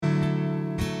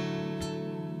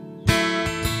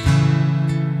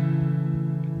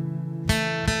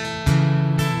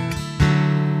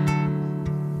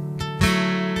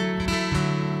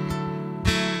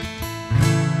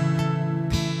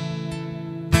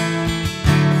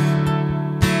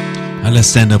Let's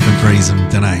stand up and praise him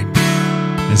tonight.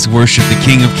 Let's worship the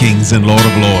King of Kings and Lord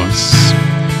of Lords.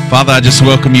 Father, I just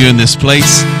welcome you in this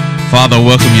place. Father, I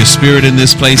welcome your spirit in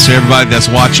this place to everybody that's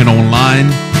watching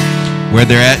online, where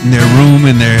they're at in their room,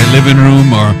 in their living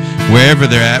room, or wherever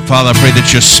they're at. Father, I pray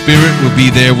that your spirit will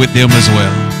be there with them as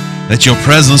well, that your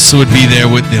presence would be there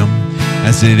with them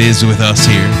as it is with us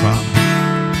here, Father.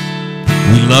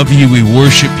 We love you, we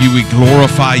worship you, we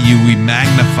glorify you, we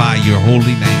magnify your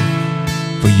holy name,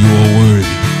 for you are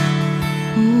worthy.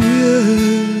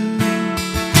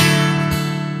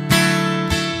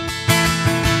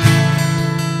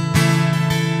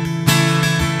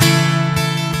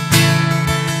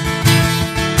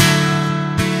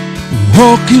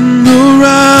 Walking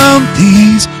around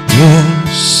these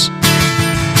walls,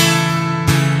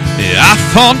 I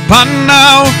thought by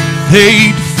now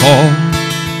they'd fall,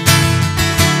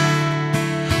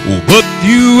 but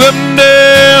you have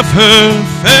never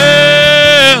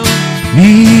failed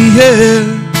me yet.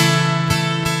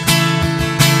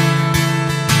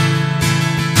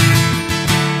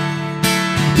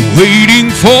 Waiting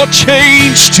for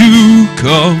change to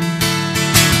come,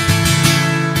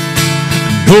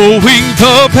 knowing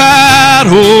the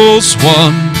battle's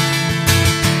won,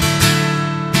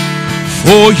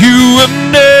 for you have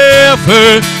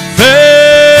never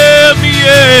failed me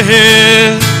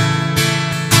yet.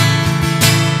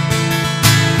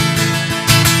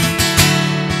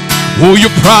 Oh,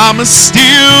 your promise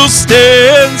still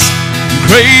stands.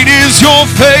 Great is your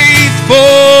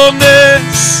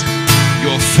faithfulness,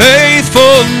 your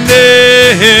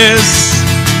faithfulness.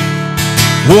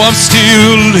 Oh, I'm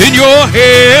still in your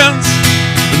hands,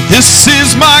 and this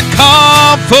is my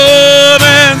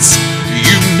confidence.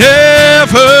 You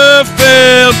never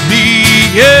failed me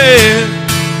yet.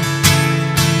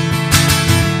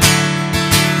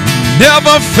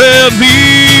 Never failed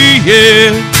me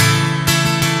yet.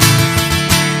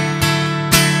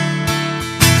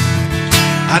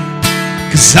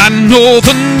 'Cause I know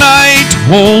the night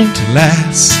won't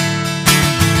last.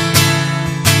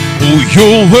 Oh,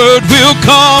 your word will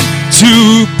come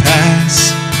to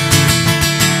pass.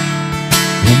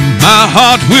 Oh, my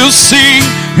heart will sing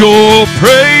your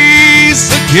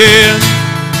praise again.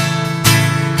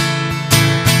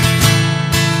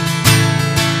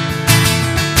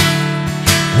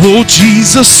 Oh,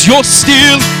 Jesus, you're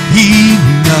still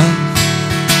enough.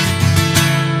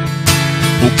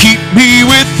 Oh, keep me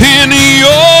within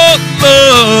your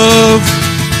love.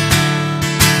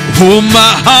 Oh,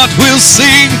 my heart will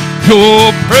sing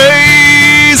your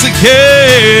praise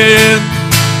again.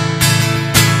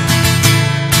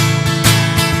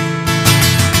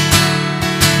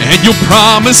 And your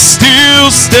promise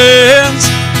still stands.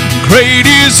 Great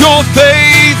is your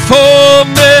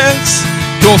faithfulness,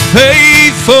 your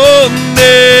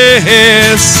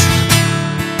faithfulness.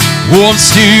 Oh, I'm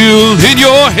still in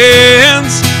your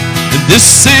hands, and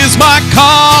this is my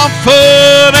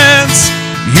confidence.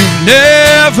 You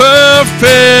never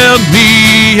failed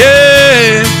me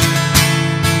yet.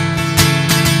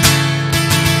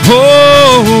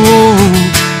 Oh,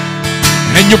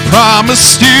 and your promise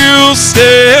still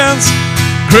stands.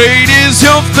 Great is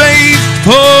your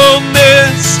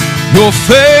faithfulness, your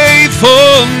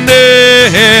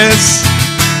faithfulness.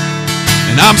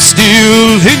 And I'm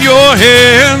still in your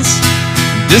hands.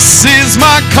 This is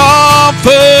my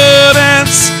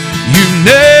confidence. You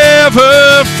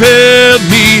never failed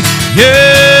me yet.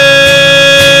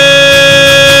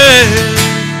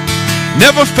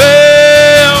 Never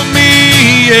failed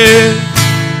me yet.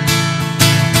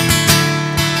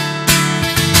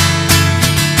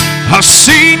 I've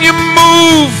seen you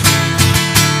move.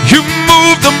 You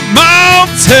move the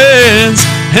mountains,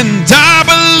 and I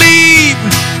believe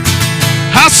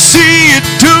I see you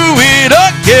do it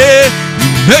again. You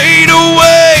made a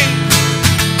way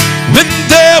when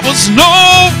there was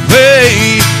no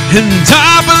way, and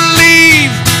I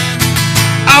believe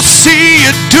I'll see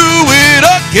you do it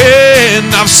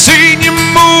again. I've seen you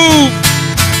move.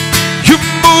 You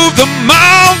move the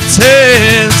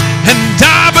mountains, and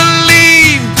I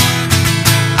believe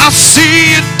I'll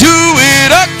see you do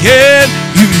it again.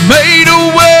 You made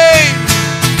a way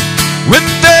when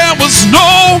there was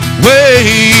no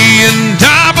way, and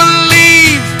I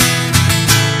believe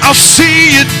I'll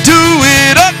see you do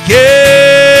it again.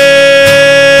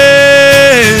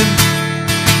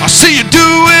 I'll see you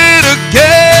do it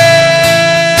again.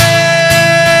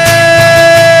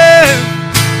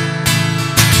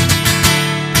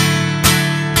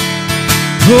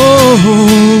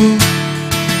 Oh,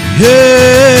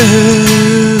 yeah.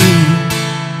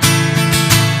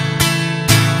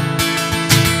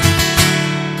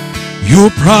 Your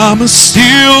promise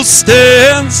still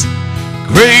stands.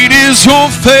 Great is your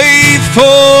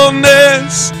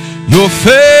faithfulness, your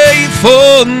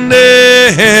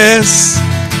faithfulness.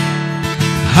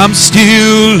 I'm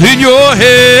still in your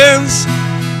hands.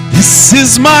 This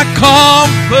is my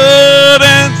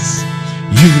confidence.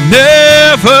 You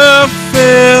never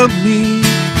failed me,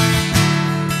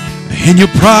 and your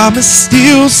promise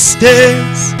still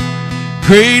stands.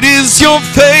 Great is your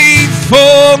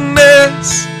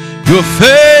faithfulness, your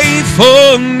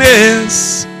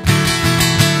faithfulness.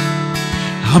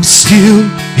 I'm still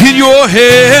in your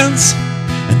hands,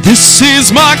 and this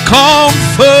is my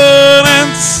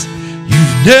confidence.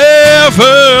 You've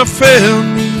never failed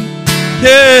me,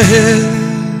 yeah.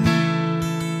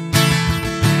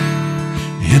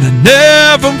 And I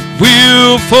never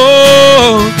will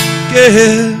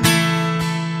forget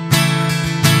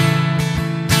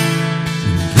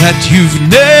that you've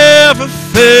never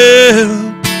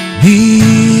failed me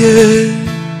yet.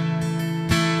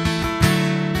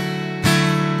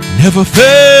 Never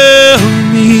failed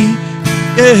me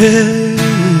yet.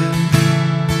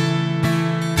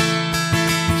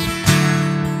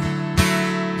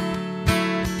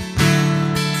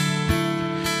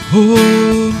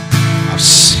 Oh, I've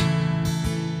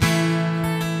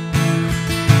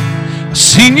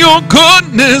seen your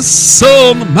goodness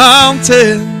on the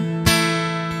mountain.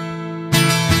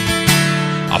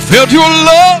 I felt your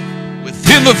love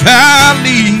within the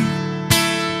valley,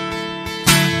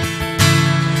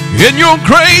 and your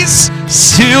grace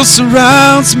still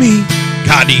surrounds me.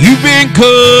 God, you've been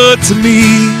good to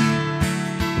me.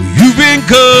 You've been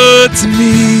good to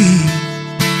me.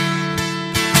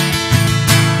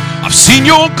 I've seen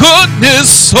your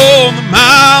goodness on the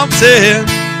mountain.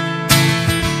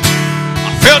 I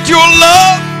felt your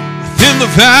love within the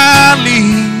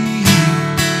valley,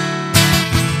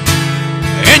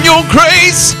 and your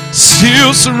grace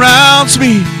still surrounds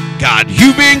me. God,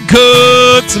 you've been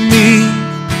good to me.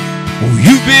 Oh,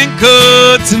 you've been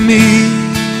good to me.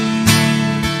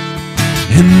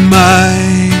 And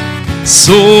my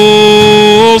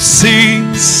soul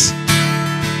sings.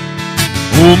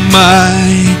 Oh,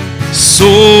 my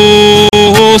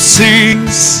soul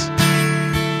sings.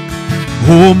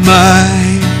 Oh,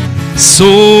 my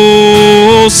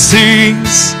soul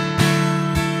sings.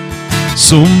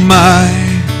 So my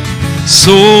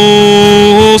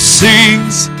soul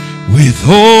sings with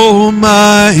all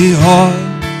my heart.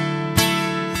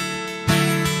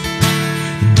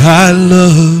 And I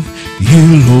love you,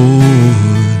 Lord.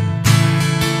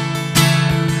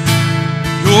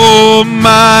 You're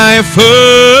my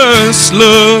first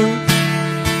love.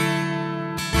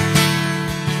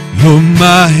 You're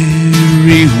my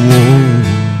reward.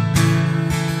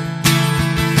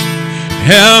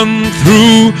 And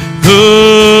through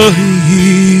the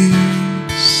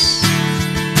years,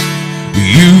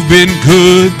 you've been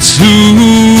good to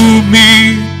me.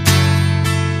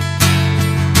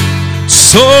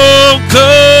 So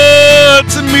good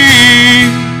to me.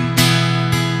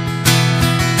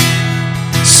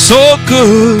 So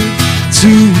good to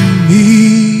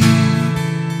me.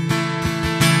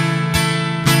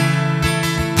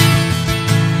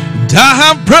 And I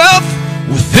have breath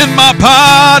within my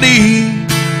body,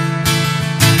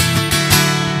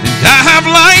 and I have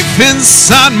life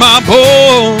inside my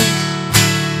bones,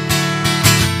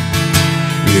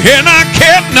 and I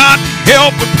cannot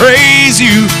help but praise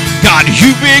you. God,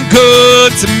 you've been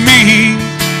good to me.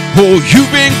 Oh,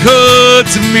 you've been good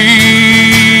to me.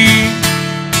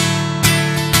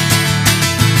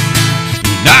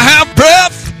 And I have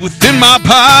breath within my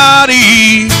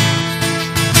body,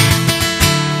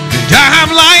 and I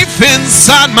have life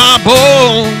inside my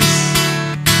bones,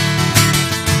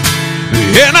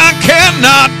 and I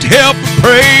cannot help but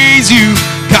praise you.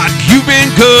 God, you've been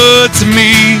good to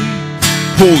me.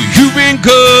 Oh, you've been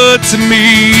good to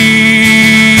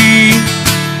me.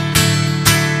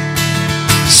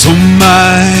 So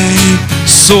my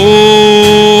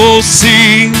soul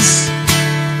sings,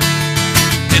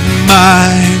 and my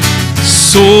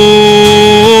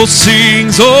soul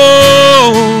sings.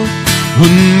 Oh,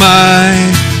 when my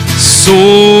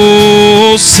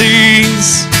soul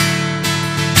sings,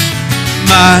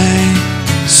 my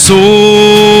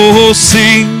soul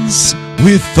sings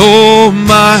with all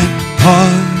my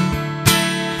heart.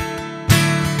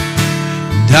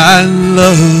 And I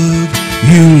love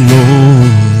you,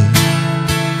 Lord.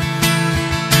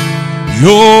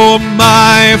 You're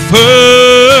my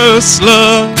first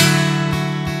love.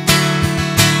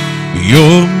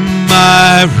 You're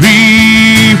my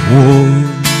reward.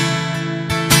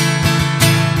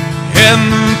 And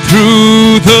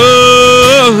through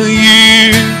the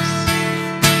years,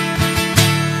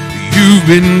 you've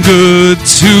been good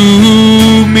to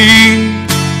me.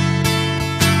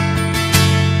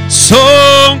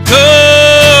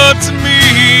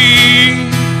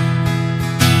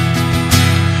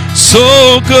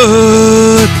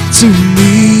 good to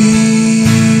me.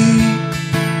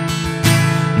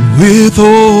 With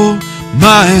all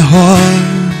my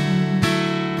heart,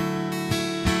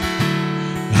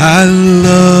 I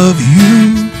love you,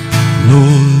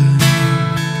 Lord.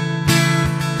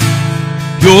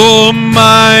 You're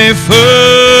my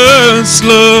first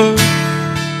love.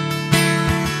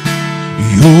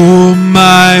 You're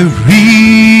my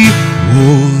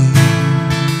reward.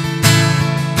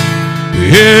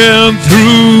 And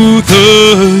through the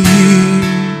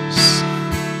years,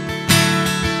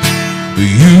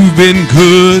 you've been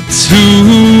good to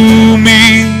me.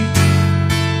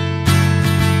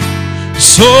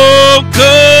 So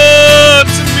good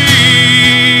to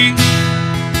me.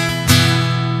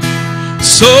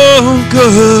 So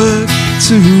good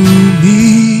to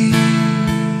me.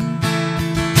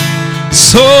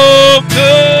 So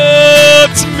good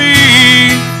to me.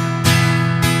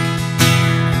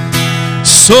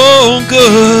 So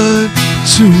good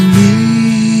to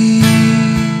me.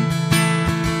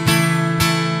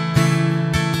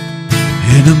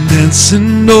 And I'm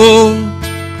dancing on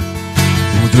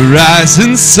the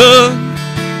rising sun,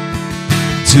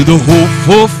 to the hope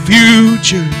for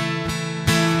future,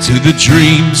 to the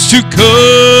dreams to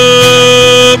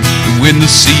come. When the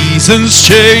seasons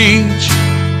change,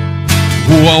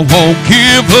 oh, I won't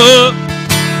give up,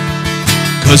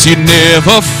 'cause you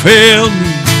never failed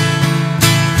me,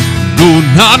 no,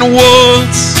 not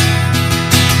once.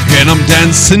 And I'm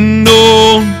dancing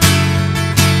on,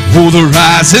 oh, the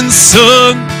rising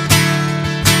sun,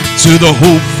 to the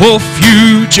hope for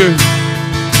future,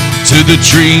 to the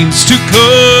dreams to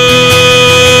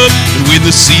come. And when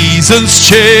the seasons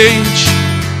change,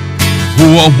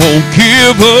 oh, I won't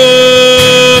give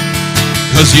up,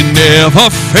 'cause you never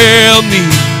failed me,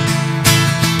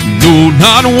 no,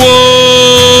 not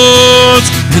once.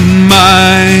 And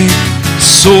my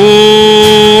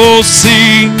soul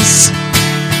sings,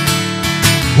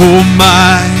 oh,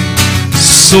 my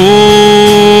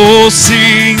soul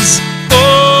sings,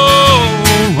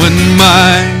 when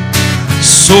my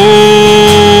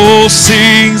soul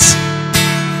sings,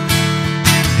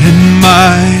 and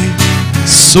my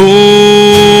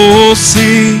soul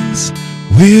sings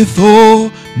with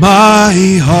all my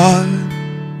heart.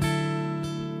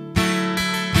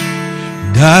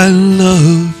 And I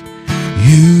love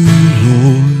you,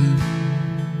 Lord.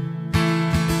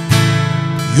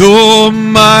 You're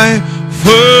my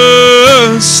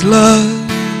first love.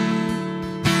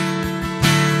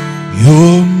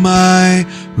 You're my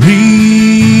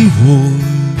reward.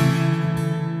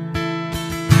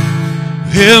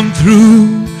 And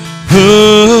through the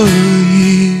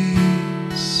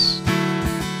years,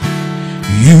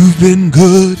 you've been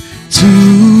good to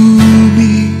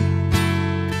me.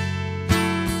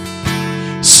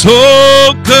 So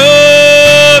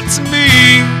good to me.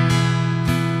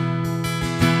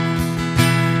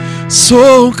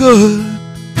 So good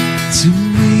to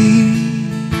me.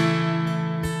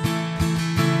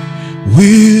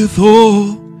 With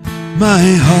all my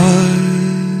heart,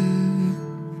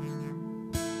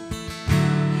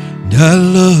 and I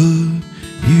love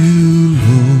you,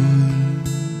 Lord.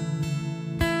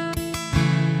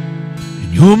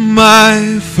 And you're my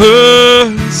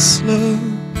first love.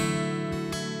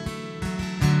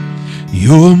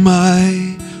 You're my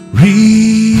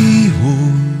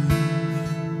reward.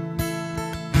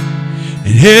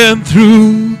 And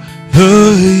through the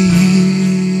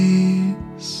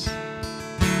years,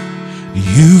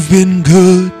 you've been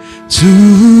good to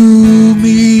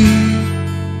me.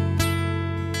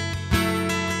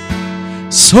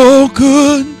 So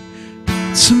good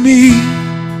to me.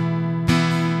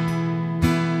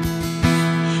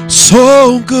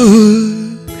 So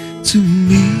good to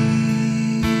me.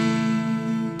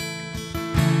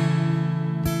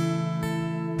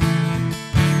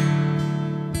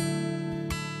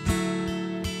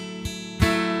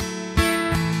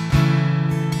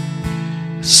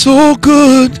 So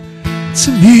good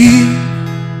to me.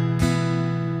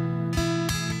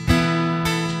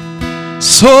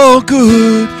 So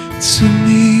good to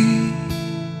me.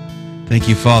 Thank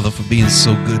you, Father, for being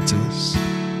so good to us.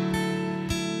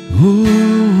 Ooh.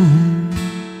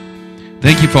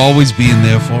 Thank you for always being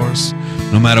there for us.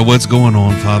 No matter what's going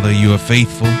on, Father, you are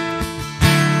faithful.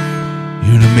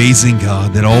 You're an amazing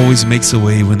God that always makes a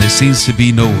way when there seems to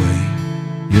be no way.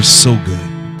 You're so good.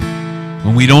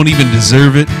 When we don't even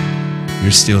deserve it,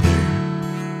 you're still there.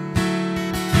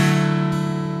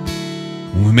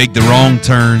 When we make the wrong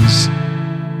turns,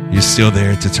 you're still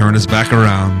there to turn us back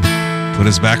around, put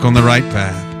us back on the right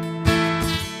path,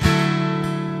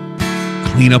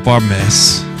 clean up our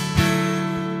mess,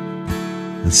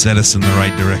 and set us in the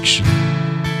right direction.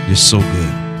 You're so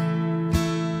good.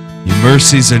 Your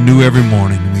mercies are new every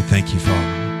morning, and we thank you,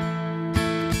 Father.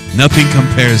 Nothing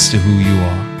compares to who you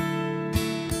are.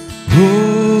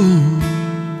 Oh,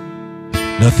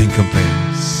 nothing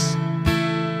compares.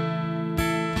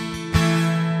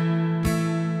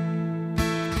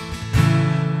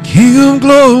 King of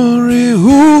glory,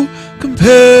 who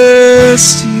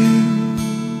compares to you?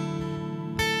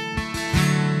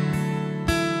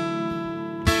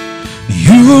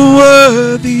 You are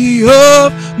worthy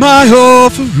of my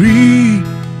offering.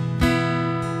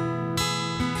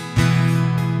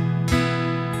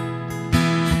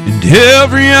 And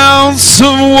every ounce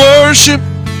of worship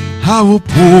I will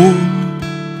pour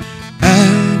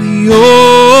at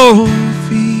your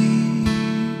feet.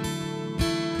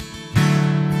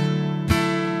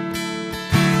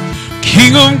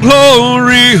 King of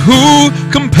glory, who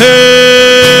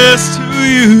compares to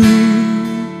you?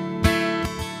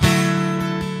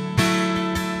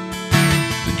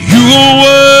 You are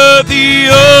worthy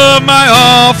of my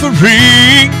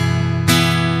offering.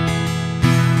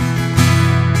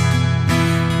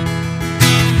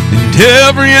 And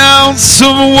every ounce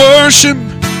of worship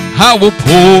I will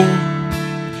pour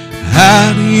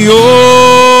at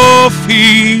your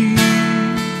feet.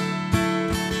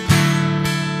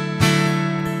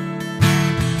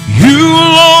 You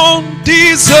alone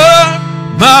deserve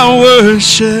my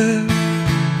worship.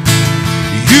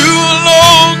 You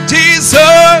alone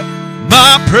deserve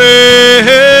my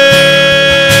praise.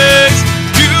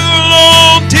 You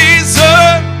alone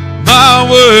deserve my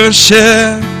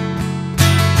worship.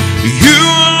 You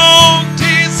alone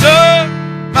deserve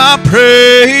my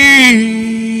praise.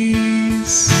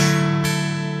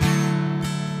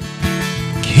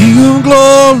 King of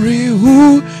glory,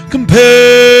 who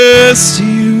compares to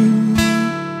you?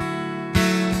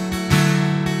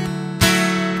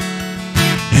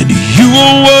 And you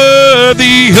are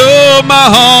worthy of my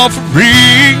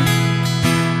offering.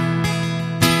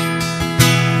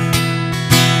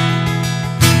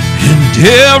 And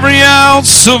every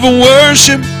ounce of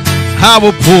worship I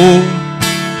will pour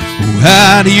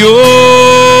at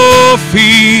your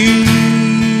feet.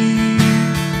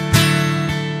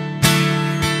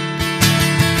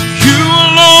 You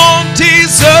alone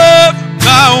deserve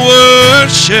my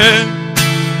worship.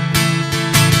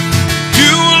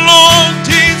 You alone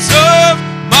deserve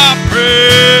my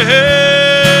praise.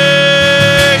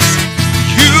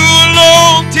 You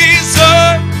alone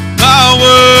deserve my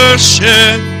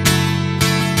worship.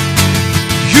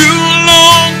 You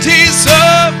alone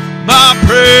deserve my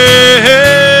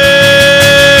praise.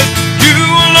 You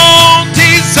alone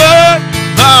deserve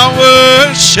my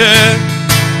worship.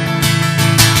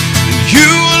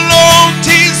 You alone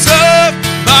deserve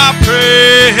my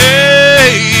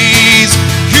praise.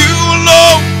 You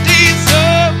alone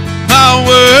deserve my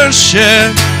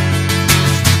worship.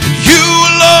 You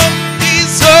alone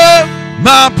deserve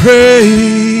my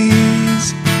praise.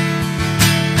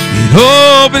 It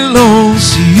all belongs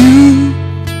to you.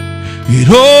 It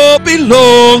all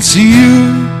belongs to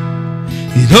you.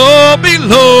 It all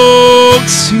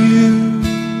belongs to you.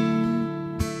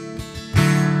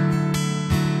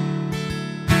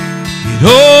 It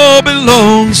all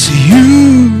belongs to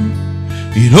you.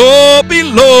 It all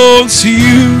belongs to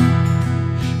you.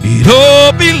 It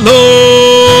all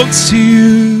belongs to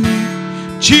you.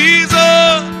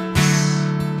 Jesus,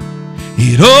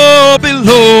 it all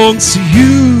belongs to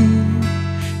you.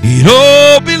 It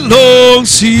all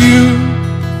belongs to you.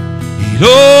 It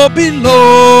all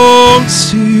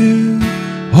belongs to you.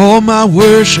 All my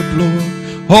worship, Lord,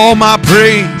 all my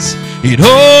praise, it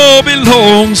all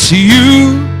belongs to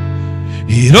you.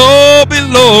 It all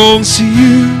belongs to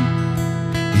you.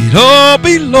 It all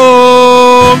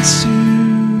belongs to you.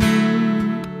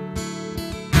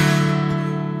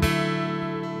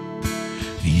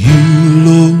 You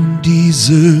alone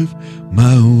deserve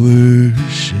my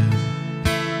worship.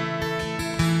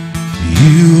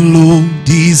 You alone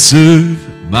deserve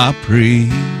my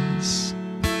praise.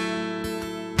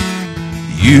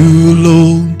 You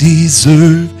alone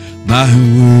deserve my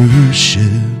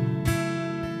worship.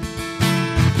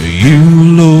 You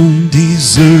alone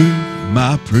deserve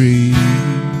my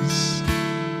praise.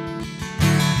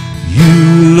 You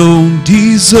alone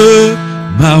deserve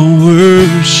my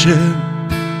worship.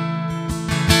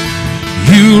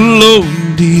 You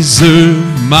alone deserve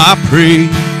my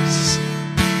praise.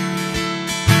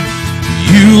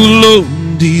 You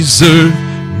alone deserve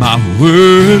my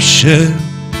worship.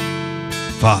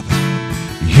 Father,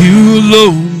 you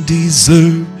alone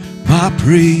deserve my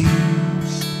praise.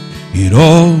 It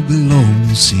all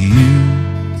belongs to you.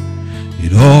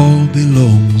 It all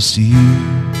belongs to you.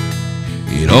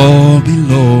 It all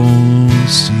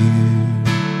belongs to you.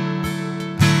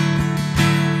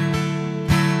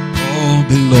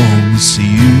 belongs to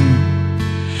you.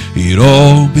 It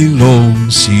all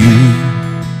belongs to you.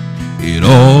 It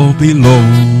all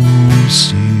belongs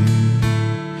to you.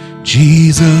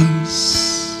 Jesus,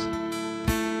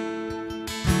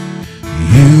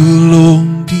 you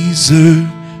alone deserve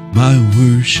my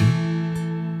worship.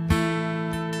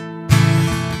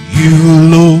 You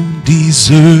alone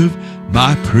deserve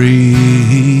my praise.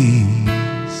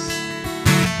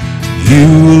 You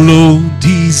alone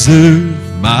deserve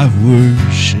my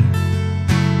worship.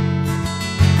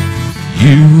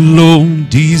 You alone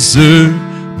deserve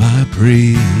my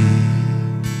praise.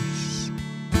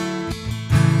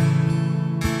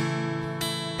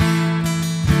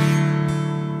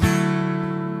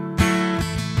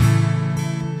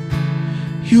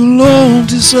 You alone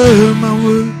deserve my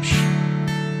worship.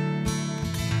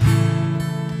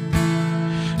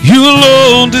 You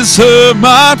alone deserve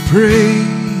my praise.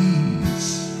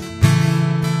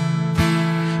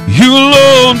 You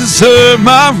alone deserve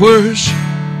my worship.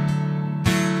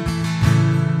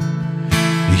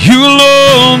 You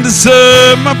alone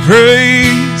deserve my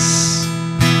praise.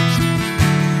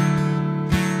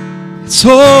 It's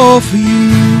all for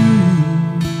you.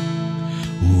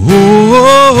 Oh,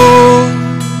 oh,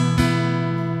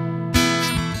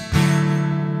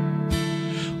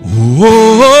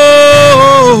 oh,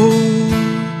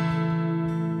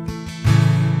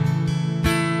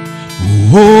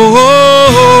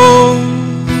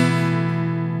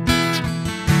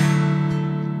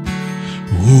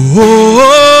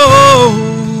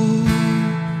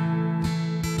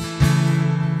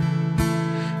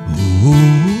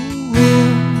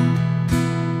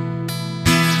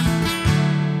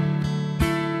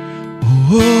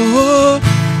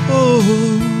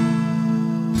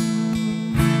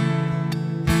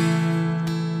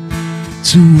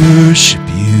 to worship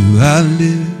you I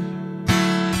live.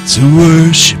 To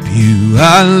worship you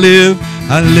I live.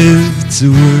 I live to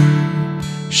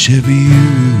worship you.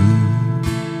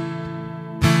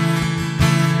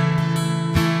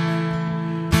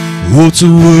 Oh, to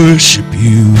worship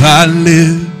you I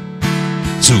live.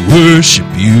 To worship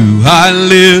you I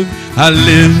live. I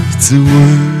live to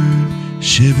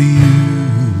worship you.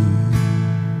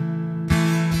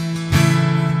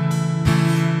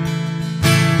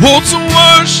 Oh, to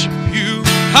worship you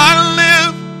I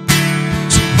live.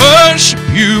 To worship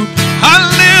you I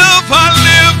live. I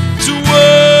live to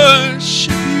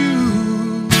worship you.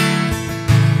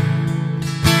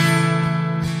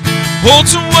 Oh,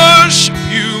 to worship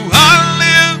you I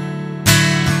live.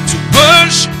 To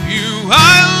worship you I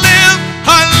live. I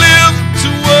live to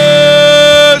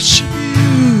worship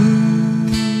you.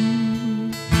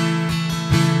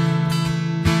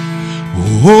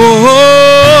 Oh,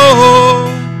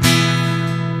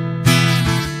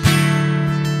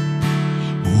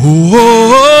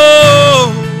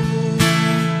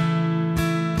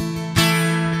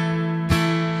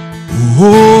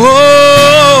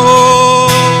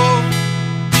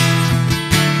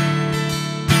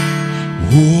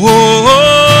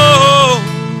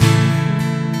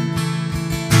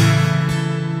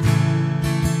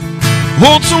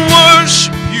 oh, to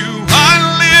worship you I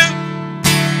live.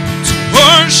 To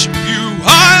worship you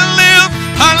I live.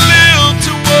 I live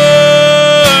to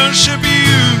worship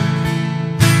you.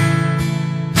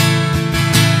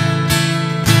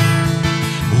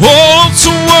 Oh, to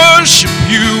worship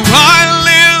you I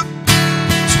live.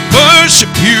 To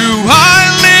worship you I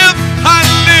live. I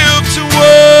live to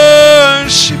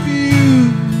worship you.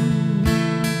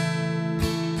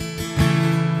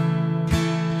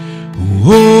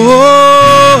 Oh,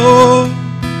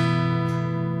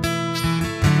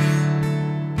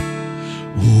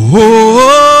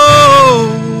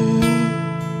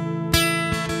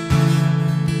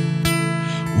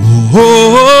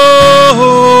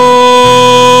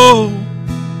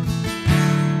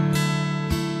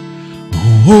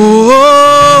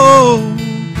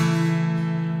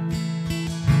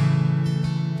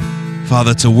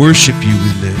 Father, to worship you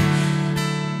we live.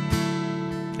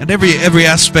 And every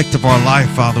aspect of our life,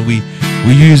 Father, we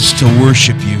use to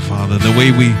worship you, Father. The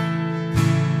way we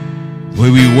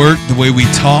work, the way we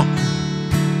talk.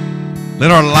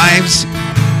 Let our lives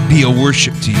be a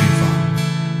worship to you,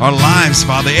 Father. Our lives,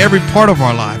 Father, every part of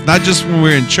our life, not just when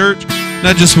we're in church,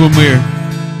 not just when we're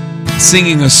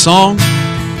singing a song,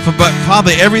 but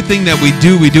Father, everything that we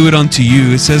do it unto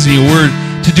you. It says in your word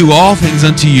to do all things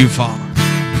unto you, Father.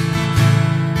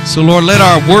 So Lord, let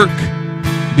our work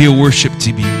be a worship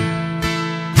to you.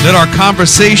 Let our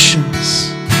conversations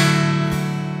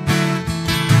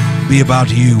be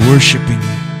about you, worshiping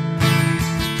you,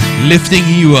 lifting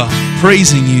you up,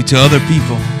 praising you to other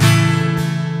people.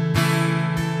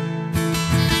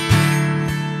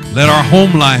 Let our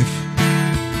home life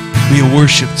be a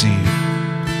worship to you.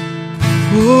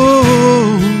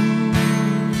 Oh.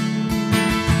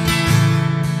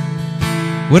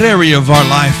 What area of our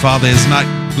life, Father, is not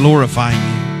glorifying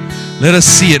you? Let us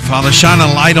see it, Father. Shine a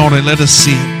light on it. Let us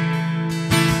see it.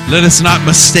 Let us not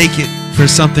mistake it for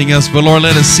something else, but Lord,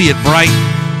 let us see it bright,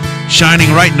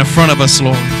 shining right in the front of us,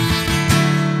 Lord.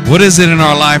 What is it in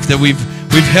our life that we've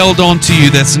held on to you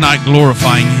that's not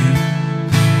glorifying you?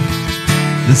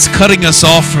 That's cutting us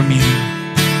off from you?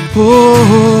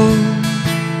 Oh.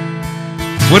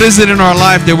 What is it in our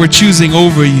life that we're choosing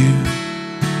over you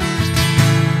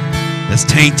that's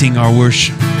tainting our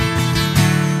worship?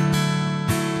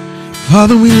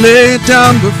 Father, we lay it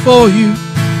down before you,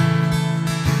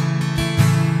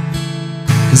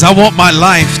 because I want my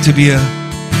life to be a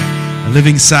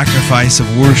living sacrifice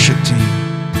of worship to you.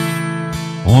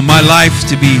 I want my life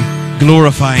to be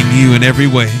glorifying you in every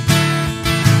way.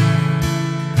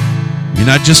 You're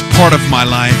not just part of my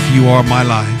life, you are my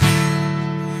life.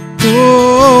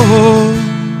 Oh, oh,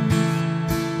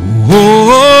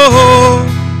 oh,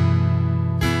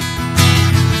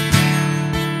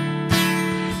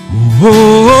 oh,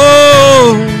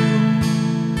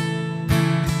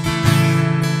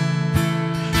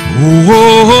 oh,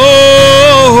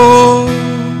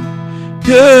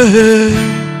 yeah.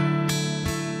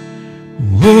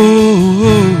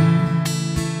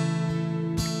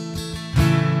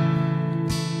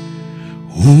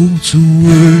 Oh, to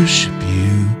worship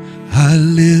you I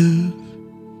live.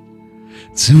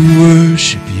 To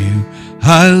worship you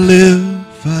I live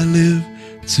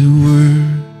to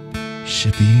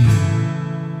worship you.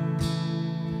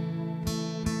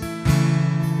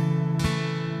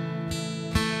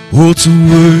 Oh, to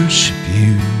worship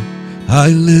you I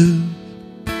live.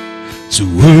 To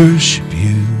worship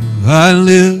you I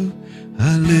live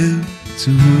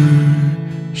to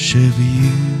worship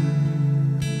you.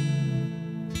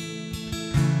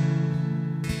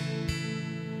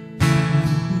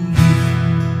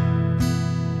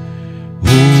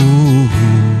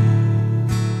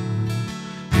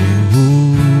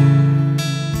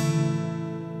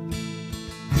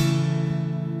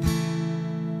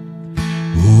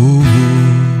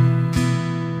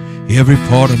 Every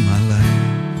part of my life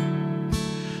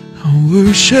I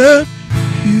worship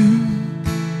you.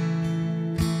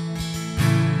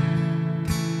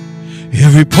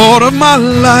 Every part of my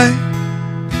life,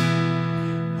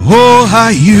 oh, I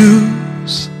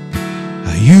use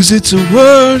it to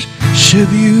worship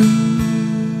you.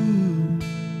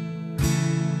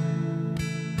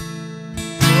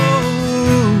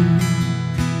 Oh,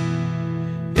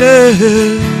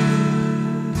 yeah,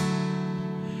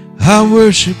 I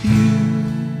worship you.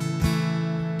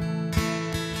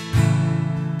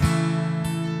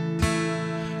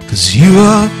 'Cause you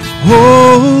are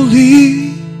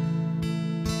holy,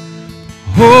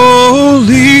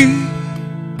 holy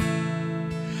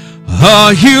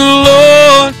are you,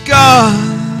 Lord God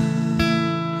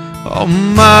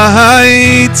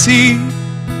Almighty.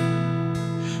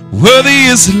 Worthy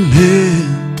is the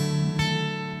Lamb,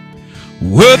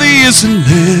 worthy is the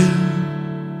Lamb.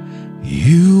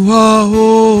 You are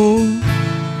holy.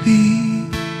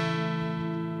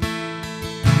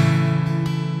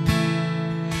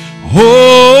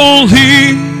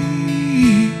 Holy,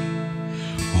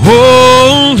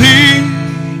 holy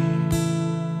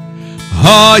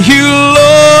are you,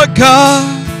 Lord God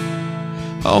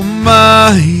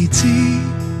Almighty.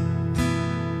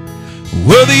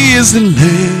 Worthy is the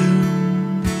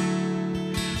Lamb,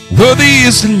 worthy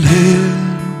is the Lamb.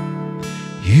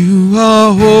 You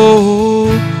are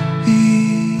holy.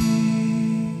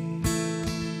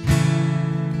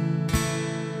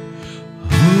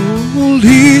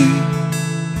 Holy,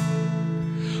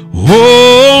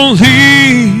 holy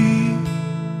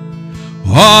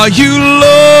are you,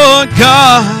 Lord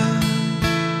God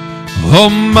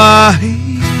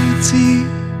Almighty.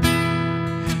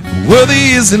 Worthy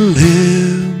is the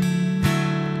Lamb,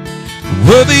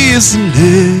 worthy is the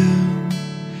Lamb.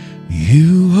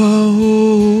 You are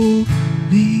holy.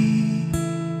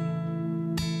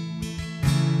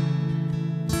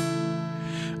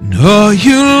 And are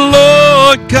you,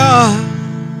 Lord God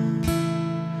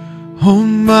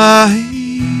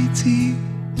Almighty,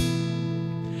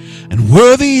 and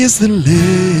worthy is the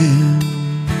Lamb,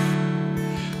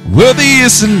 worthy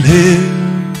is the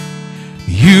Lamb.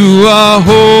 You are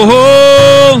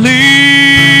holy.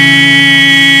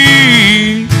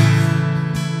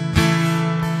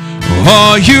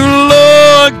 Are you,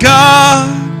 Lord God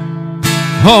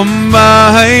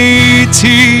Almighty?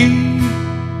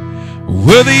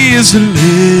 Worthy is the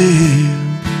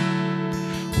Lamb,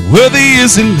 worthy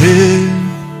is the Lamb.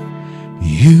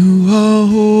 You are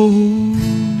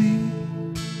holy.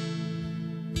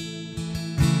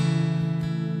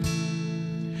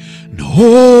 And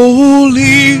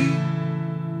holy.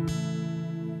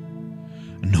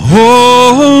 And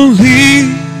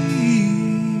holy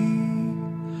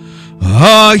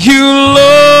are you,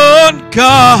 Lord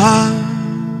God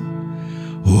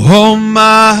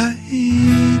Almighty.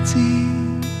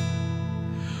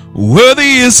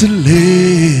 Worthy is the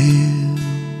Lamb,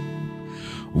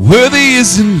 worthy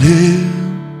is the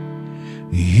Lamb.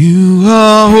 You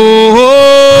are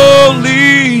holy,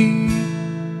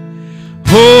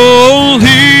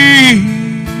 holy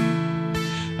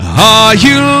are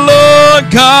you, Lord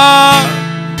God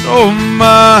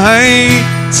Almighty.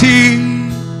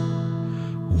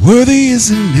 Worthy is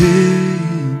the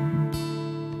Lamb,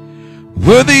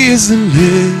 worthy is the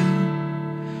Lamb.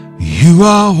 You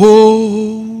are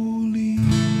holy.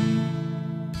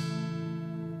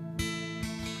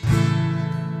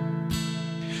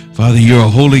 Father, you're a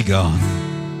holy God.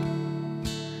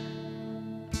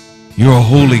 You're a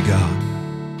holy God.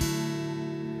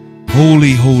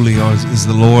 Holy, holy is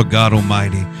the Lord God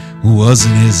Almighty, who was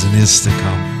and is to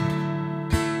come.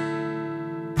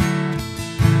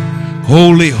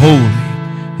 Holy, holy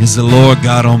is the Lord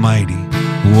God Almighty,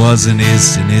 who was and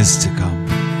is to come.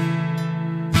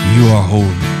 You are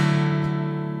holy.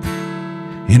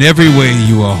 In every way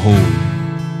you are holy.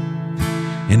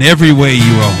 In every way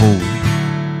you are holy.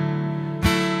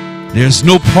 There's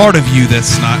no part of you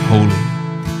that's not holy.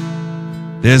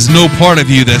 There's no part of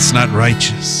you that's not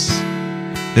righteous.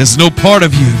 There's no part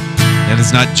of you that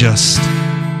is not just.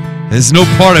 There's no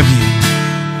part of you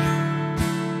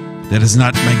that is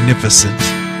not magnificent.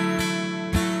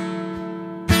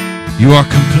 You are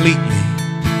completely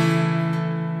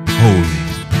holy.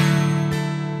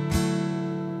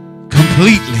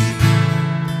 Completely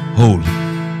holy.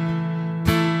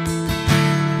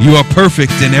 You are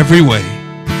perfect in every way.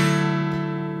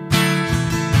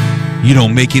 You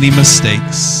don't make any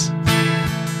mistakes.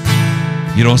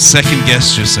 You don't second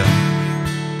guess yourself.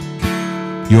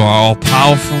 You are all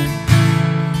powerful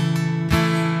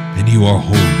and you are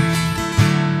holy.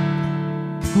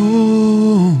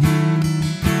 Oh,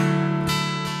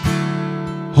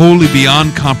 holy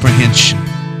beyond comprehension.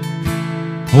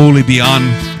 Holy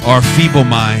beyond our feeble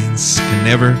minds can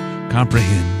never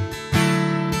comprehend.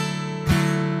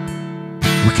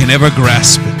 We can never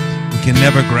grasp it. We can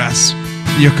never grasp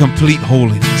your complete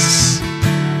holiness.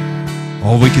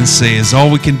 All we can say is, all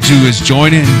we can do is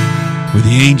join in with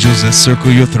the angels that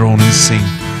circle your throne and sing,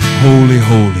 holy,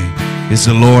 holy is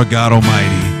the Lord God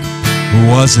Almighty, who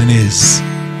was and is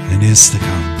to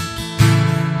come.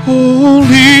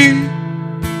 Holy,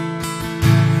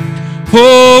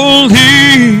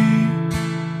 holy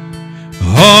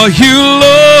are you,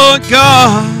 Lord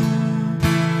God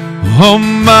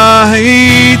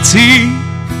Almighty.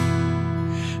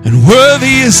 And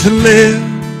worthy is the Lamb,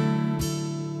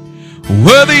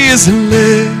 worthy is the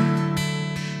Lamb.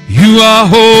 You are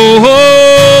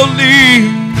holy,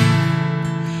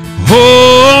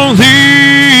 holy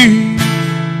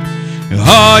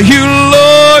are you,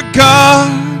 Lord God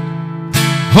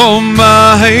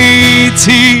Almighty.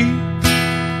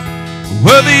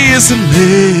 Worthy is the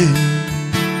Lamb,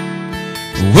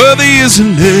 worthy is the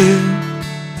Lamb.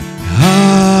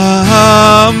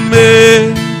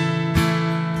 Amen.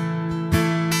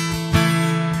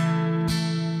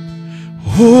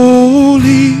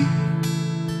 Holy,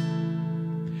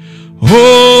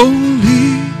 holy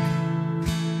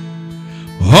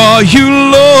are you,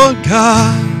 Lord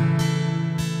God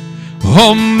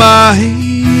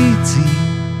Almighty.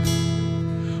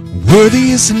 Worthy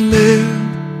is the Lamb,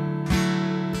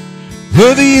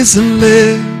 worthy is the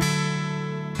Lamb.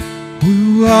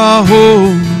 You are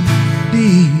holy.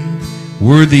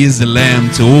 Worthy is the Lamb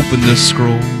to open the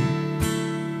scroll.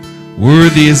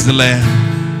 Worthy is the Lamb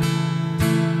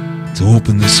to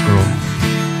open the scroll.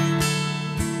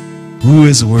 Who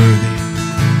is worthy?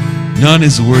 None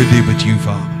is worthy but you,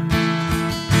 Father.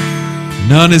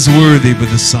 None is worthy but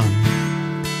the Son.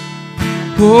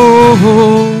 Oh,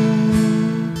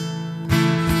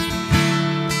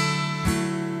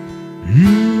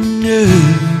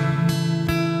 yeah.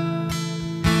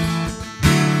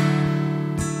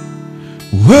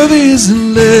 Worthy is the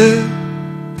Lamb,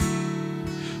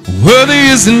 worthy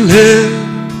is the Lamb.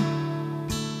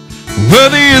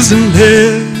 Worthy is the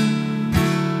Lamb,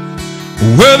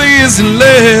 worthy is the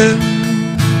Lamb,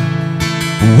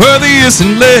 worthy is the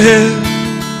Lamb,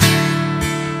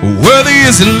 worthy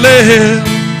is the Lamb,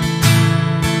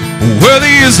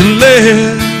 worthy is the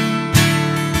Lamb,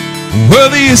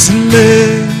 worthy is the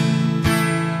Lamb.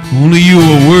 Only you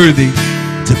are worthy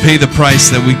to pay the price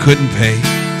that we couldn't pay.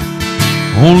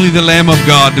 Only the Lamb of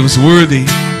God was worthy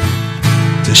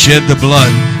to shed the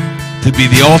blood, to be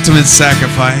the ultimate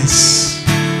sacrifice,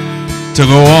 to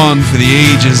go on for the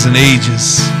ages and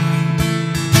ages.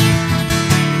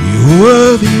 You're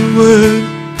worthy, you're worthy.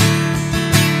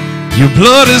 Your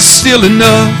blood is still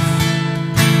enough.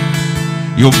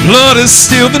 Your blood is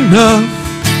still enough.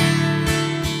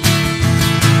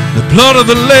 The blood of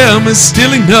the Lamb is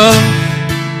still enough.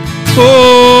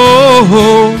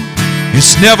 Oh,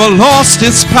 it's never lost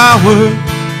its power.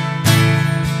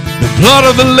 The blood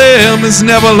of the Lamb has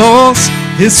never lost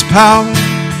its power.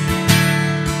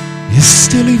 It's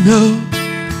still enough.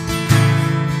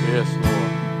 Yes,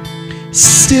 Lord.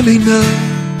 Still enough.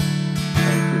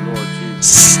 Thank you, Lord Jesus.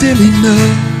 Still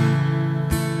enough.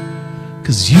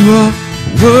 'Cause you are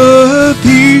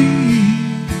worthy.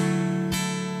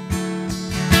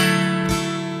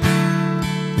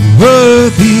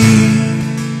 Worthy.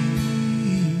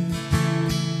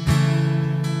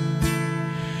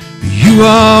 You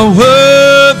are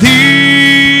worthy.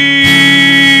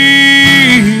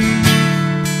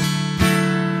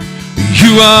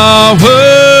 You are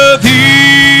worthy.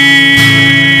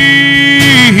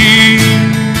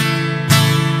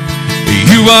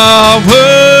 You are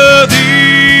worthy.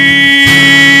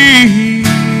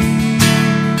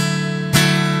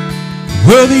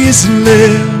 Worthy is the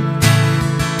Lamb.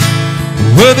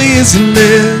 Worthy is the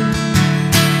Lamb.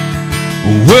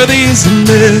 Worthy is the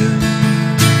Lamb.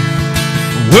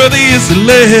 Worthy is the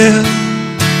Lamb.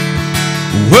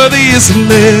 Worthy is the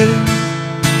Lamb.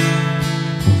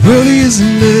 Worthy is the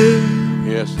Lamb.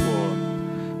 Yes, Lord.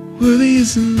 Worthy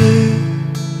is the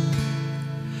Lamb.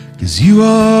 'Cause you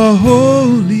are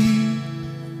holy.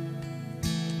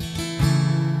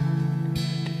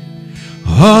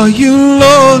 Are you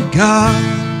Lord God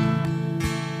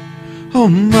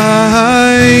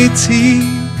Almighty?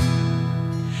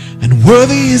 And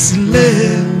worthy is the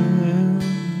Lamb.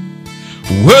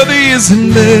 Worthy is the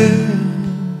Lamb.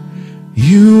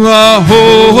 You are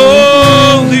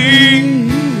holy.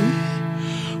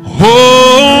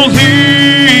 Holy.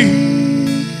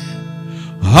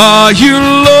 Are you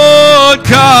Lord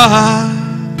God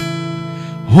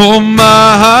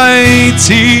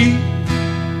Almighty?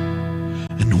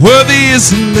 And worthy is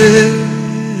the Lamb.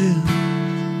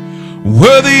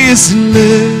 Worthy is the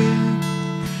Lamb.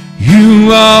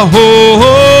 You are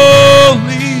holy.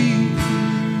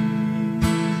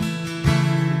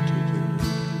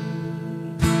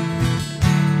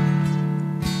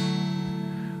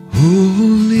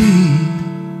 Holy.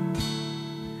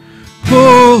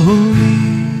 Holy.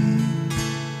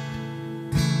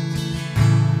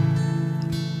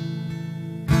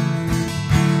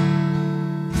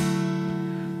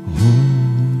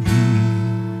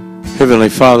 Heavenly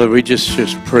Father, we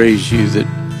just praise you that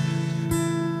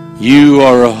you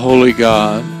are a holy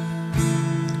God.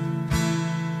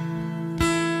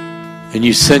 And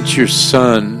you sent your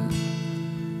Son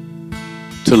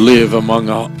to live among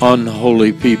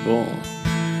unholy people.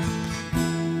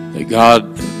 That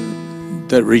God,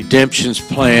 that redemption's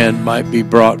plan might be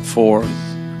brought forth.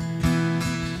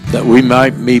 That we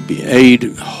might be made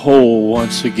whole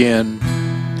once again.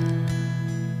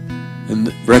 And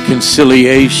the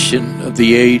reconciliation of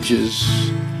the ages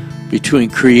between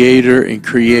Creator and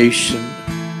creation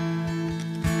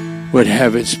would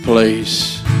have its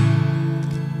place.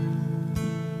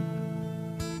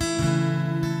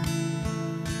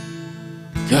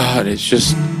 God, it's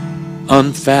just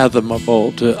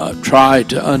unfathomable to try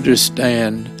to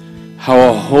understand how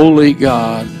a holy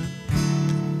God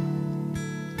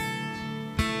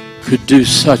could do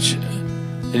such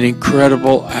an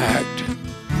incredible act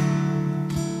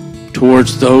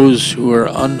towards those who are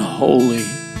unholy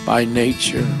by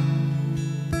nature.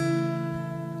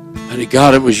 And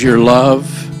God, it was your love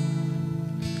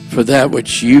for that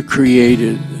which you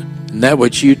created and that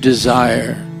which you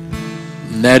desire,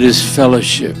 and that is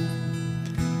fellowship.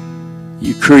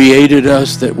 You created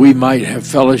us that we might have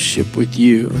fellowship with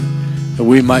you, that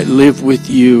we might live with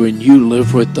you and you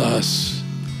live with us.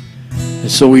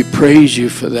 And so we praise you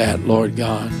for that, Lord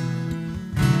God.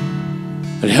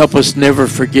 But help us never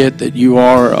forget that you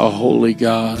are a holy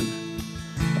God.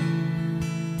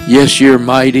 Yes, you're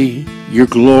mighty, you're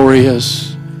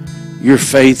glorious, you're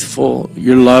faithful,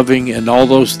 you're loving, and all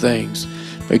those things.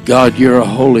 But God, you're a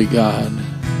holy God.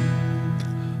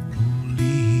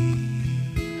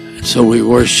 And so we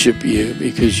worship you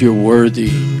because you're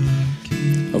worthy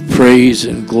of praise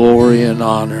and glory and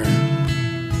honor.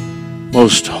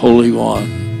 Most Holy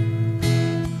One.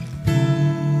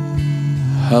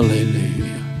 Hallelujah.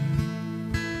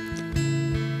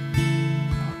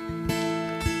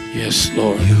 Yes,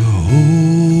 Lord. You're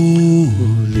holy.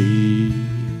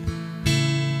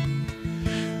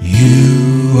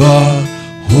 You are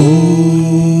holy,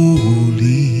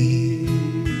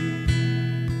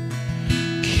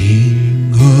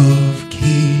 King of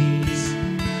kings,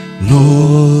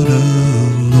 Lord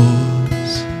of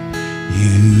lords.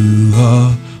 You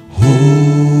are holy,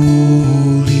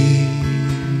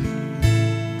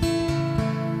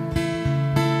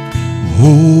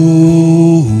 holy.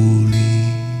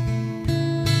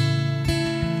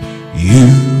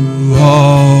 You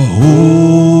are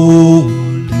holy,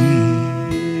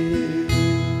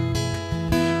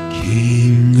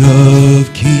 King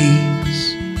of kings,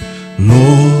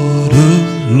 Lord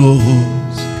of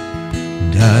lords,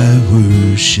 and I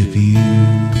worship you.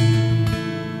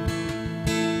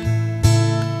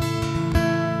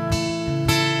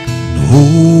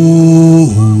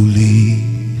 Holy,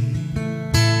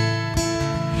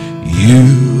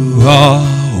 you are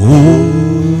holy,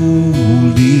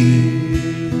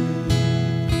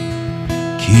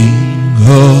 King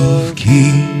of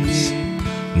kings,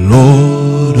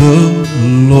 Lord of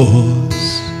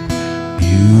lords.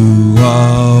 You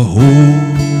are holy,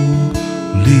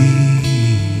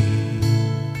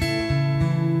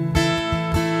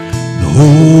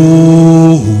 holy.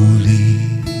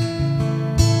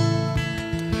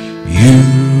 You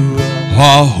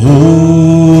are holy,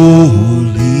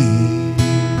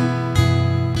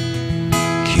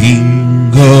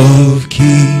 King of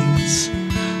kings,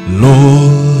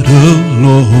 Lord of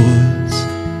lords,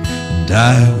 and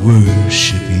I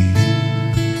worship you.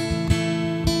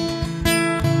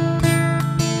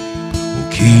 O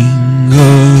King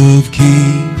of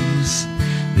kings,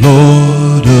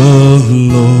 Lord of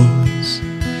lords,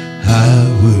 I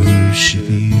worship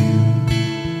you.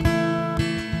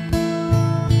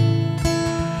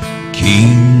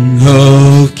 King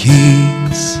of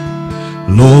kings,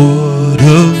 Lord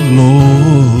of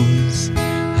lords,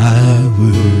 I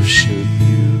worship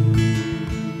you.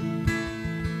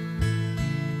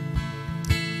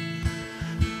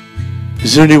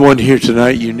 Is there anyone here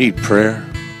tonight you need prayer?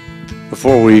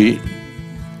 Before we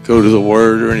go to the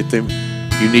word or anything,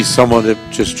 you need someone to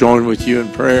just join with you in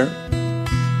prayer?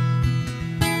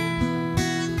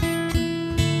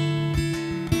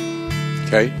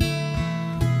 Okay.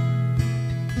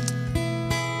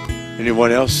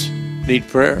 Anyone else need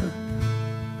prayer?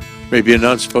 Maybe an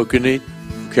unspoken need?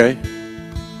 Okay.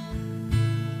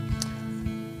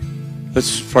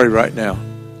 Let's pray right now.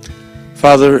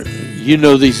 Father, you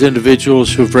know these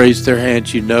individuals who've raised their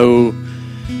hands. You know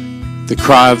the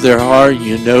cry of their heart.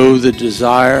 You know the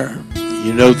desire.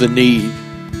 You know the need.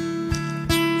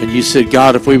 And you said,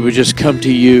 God, if we would just come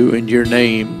to you in your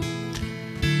name,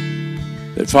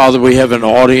 that, Father, we have an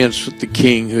audience with the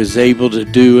King who is able to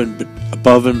do and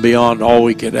above and beyond all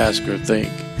we could ask or think.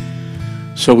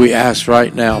 So we ask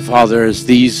right now, Father, as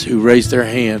these who raise their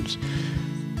hands,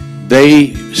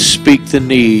 they speak the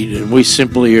need, and we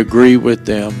simply agree with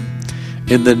them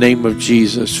in the name of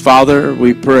Jesus. Father,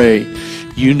 we pray,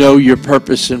 you know your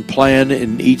purpose and plan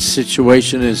in each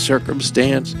situation and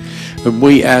circumstance, and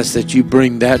we ask that you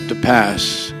bring that to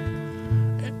pass.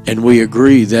 And we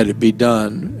agree that it be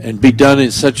done, and be done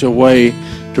in such a way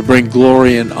to bring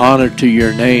glory and honor to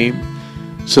your name,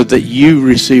 so that you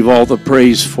receive all the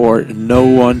praise for it, and no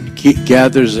one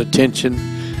gathers attention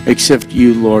except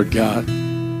you, Lord God.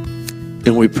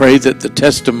 And we pray that the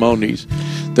testimonies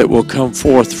that will come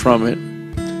forth from it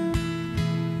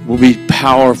will be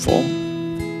powerful,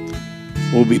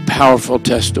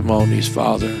 testimonies,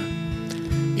 Father,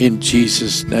 in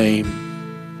Jesus' name.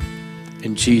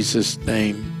 In Jesus'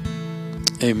 name,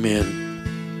 amen.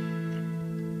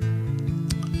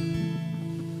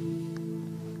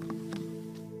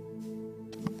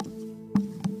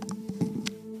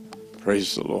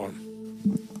 Praise the Lord.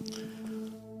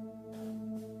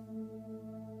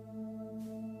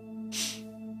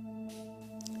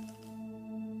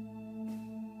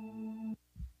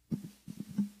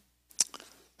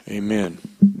 Amen.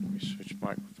 Let me switch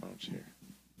microphones here.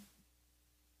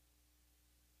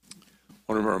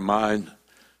 I want to remind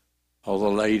all the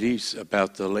ladies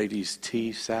about the ladies'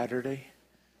 tea Saturday.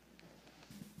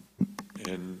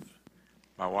 And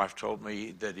my wife told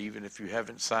me that even if you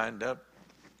haven't signed up,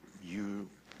 you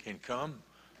can come.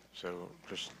 So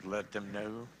just let them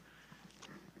know.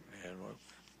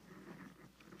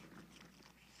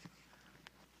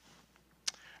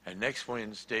 And next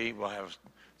Wednesday, we'll have a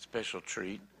special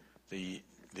treat. The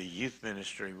youth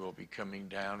ministry will be coming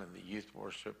down, and the youth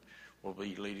worship will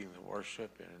be leading the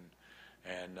worship,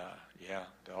 and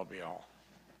they'll be all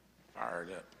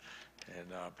fired up. And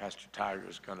Pastor Tiger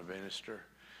is going to minister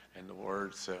in the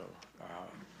Word, so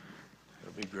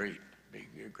it'll be great. Be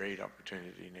a great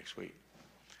opportunity next week.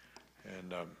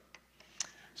 And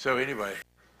so anyway,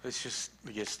 Let's just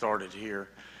get started here.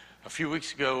 A few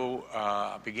weeks ago,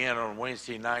 I began on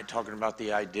Wednesday night talking about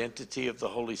the identity of the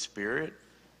Holy Spirit.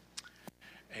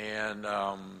 And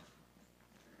I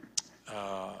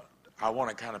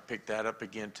want to kind of pick that up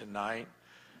again tonight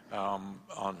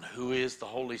on who is the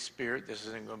Holy Spirit. This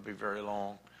isn't going to be very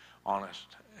long,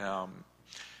 honest.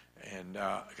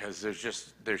 Because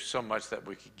there's so much that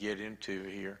we could get into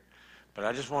here. But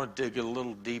I just want to dig a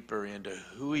little deeper into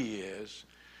who he is.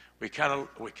 We kind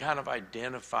of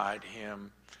identified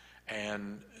him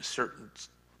and certain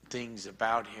things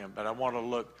about him, but I want to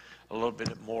look a little bit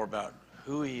more about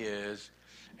who he is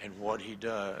and what he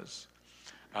does,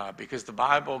 because the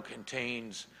Bible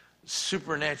contains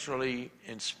supernaturally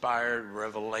inspired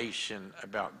revelation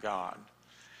about God,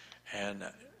 and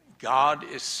God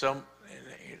is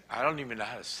I don't even know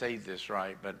how to say this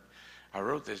right, but I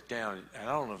wrote this down, and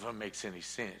I don't know if it makes any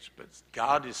sense, but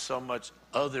God is so much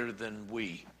other than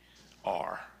we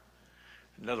are.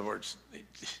 In other words,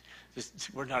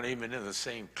 we're not even in the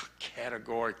same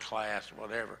category, class,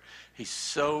 whatever. He's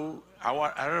so, I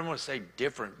don't want to say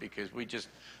different because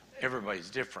everybody's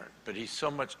different, but he's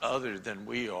so much other than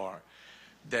we are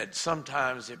that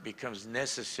sometimes it becomes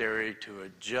necessary to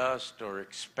adjust or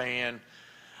expand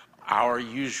our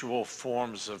usual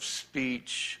forms of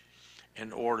speech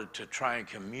in order to try and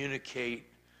communicate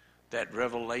that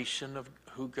revelation of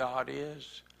who God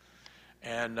is.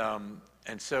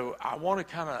 And so I want to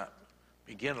kind of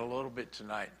begin a little bit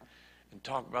tonight and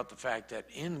talk about the fact that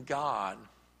in God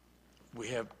we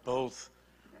have both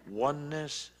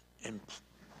oneness and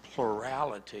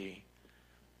plurality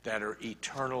that are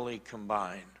eternally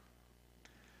combined.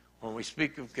 When we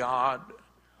speak of God,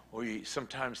 we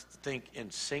sometimes think in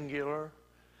singular,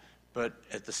 but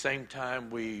at the same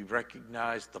time we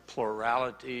recognize the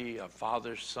plurality of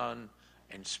Father, Son,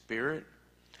 and Spirit.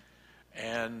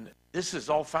 And this is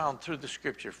all found through the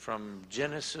Scripture from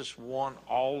Genesis 1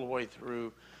 all the way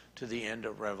through to the end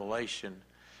of Revelation.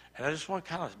 And I just want to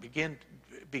kind of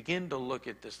begin to look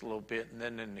at this a little bit, and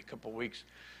then in a couple of weeks,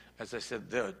 as I said,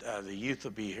 the youth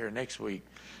will be here next week.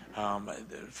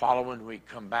 The following week,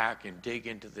 come back and dig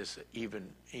into this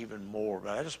even more.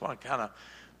 But I just want to kind of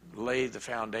lay the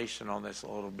foundation on this a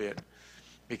little bit,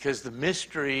 because the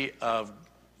mystery of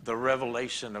the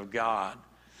revelation of God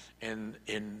in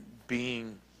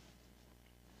being,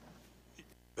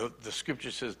 the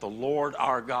Scripture says, the Lord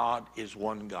our God is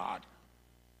one God.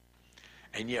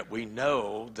 And yet we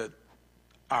know that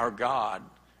our God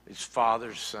is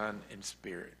Father, Son, and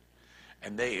Spirit.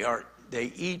 And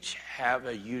they each have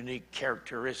a unique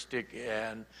characteristic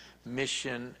and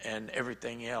mission and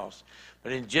everything else.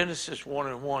 But in Genesis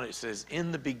 1:1 it says,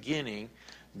 in the beginning,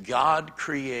 God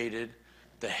created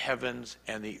the heavens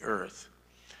and the earth.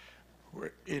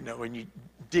 When you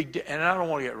dig, and I don't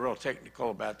want to get real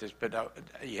technical about this, but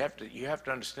you have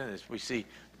to understand this. We see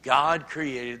God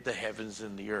created the heavens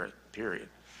and the earth, period.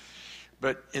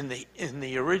 But in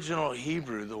the original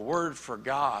Hebrew, the word for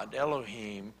God,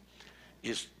 Elohim,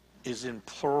 is in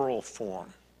plural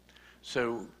form.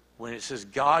 So when it says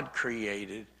God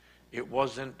created, it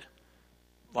wasn't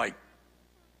like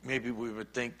maybe we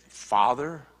would think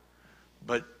Father,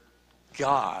 but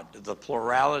God, the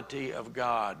plurality of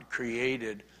God,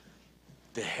 created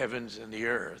the heavens and the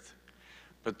earth.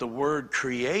 But the word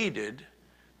created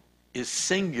is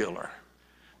singular.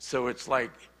 So it's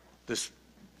like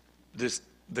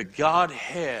the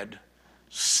Godhead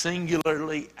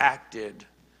singularly acted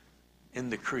in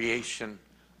the creation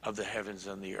of the heavens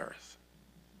and the earth.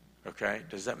 Okay?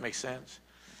 Does that make sense?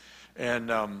 And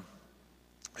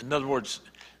in other words,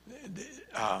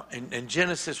 in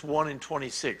Genesis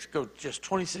 1:26, go just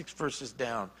 26 verses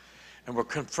down, and we're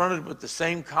confronted with the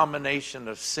same combination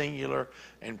of singular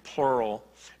and plural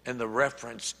in the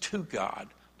reference to God.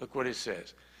 Look what it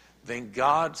says. Then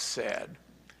God said,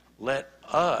 let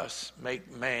us make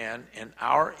man in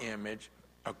our image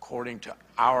according to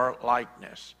our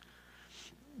likeness.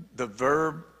 The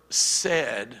verb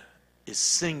said is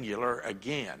singular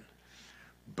again,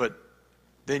 but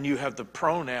then you have the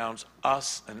pronouns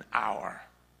us and our.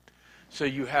 So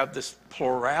you have this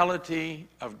plurality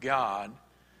of God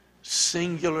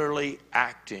singularly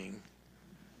acting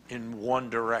in one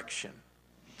direction.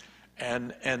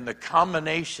 And the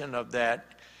combination of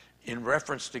that in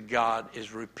reference to God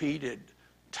is repeated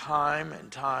time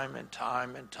and time and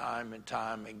time and time and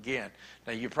time again.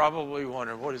 Now you probably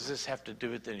wonder, what does this have to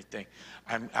do with anything?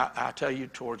 I'll tell you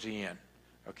towards the end,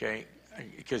 okay?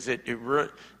 Because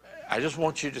I just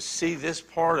want you to see this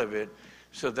part of it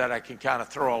so that I can kind of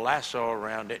throw a lasso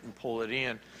around it and pull it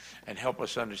in and help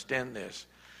us understand this.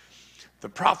 The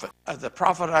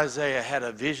prophet Isaiah had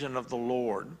a vision of the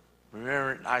Lord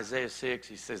Remember in Isaiah 6,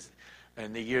 he says,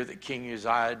 in the year that King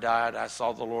Uzziah died, I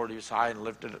saw the Lord, he was high and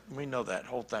lifted up. We know that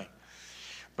whole thing.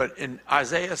 But in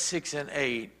Isaiah 6 and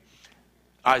 8,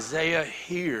 Isaiah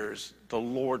hears the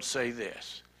Lord say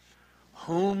this,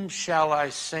 whom shall I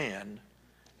send,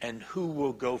 and who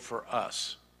will go for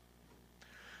us?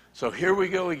 So here we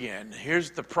go again.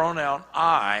 Here's the pronoun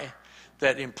I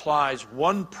that implies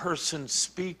one person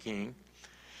speaking,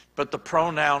 but the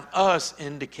pronoun us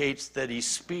indicates that he's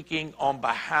speaking on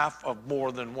behalf of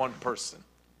more than one person.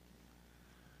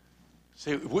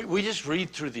 See, we just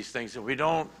read through these things and we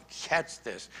don't catch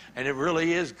this. And it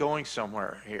really is going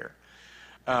somewhere here.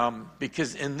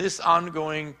 Because in this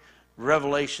ongoing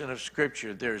revelation of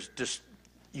Scripture,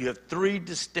 you have three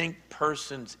distinct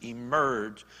persons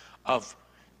emerge, of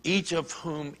each of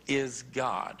whom is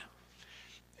God.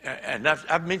 And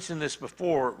I've mentioned this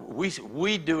before.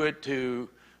 We do it to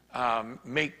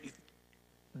make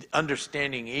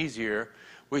understanding easier.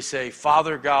 We say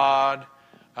Father God.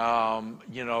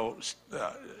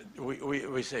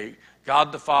 We say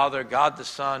God the Father, God the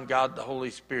Son, God the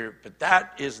Holy Spirit. But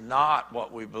that is not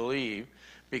what we believe,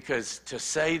 because to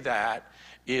say that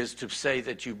is to say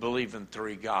that you believe in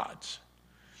three gods.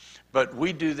 But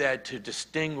we do that to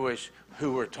distinguish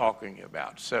who we're talking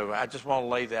about. So I just want to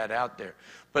lay that out there.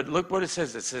 But look what it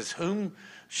says. It says, whom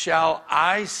shall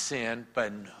I send,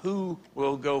 but who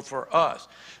will go for us?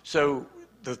 So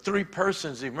the three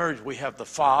persons emerge. We have the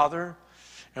Father,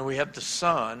 and we have the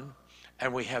Son,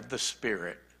 and we have the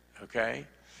Spirit. Okay?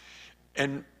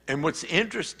 And what's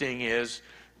interesting is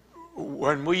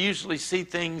when we usually see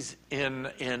things in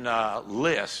a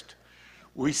list,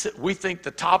 we think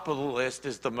the top of the list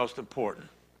is the most important.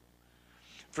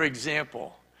 For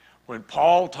example, when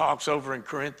Paul talks over in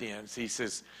Corinthians, he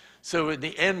says, so in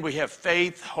the end we have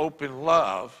faith, hope, and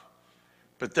love.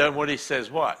 But then what he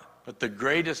says, what? But the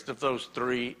greatest of those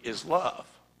three is love,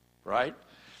 right?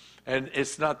 And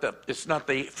it's not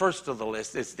the first of the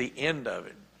list, it's the end of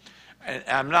it. And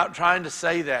I'm not trying to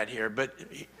say that here, but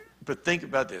think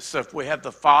about this. So if we have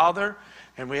the Father,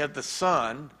 and we have the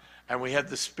Son, and we have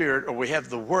the Spirit, or we have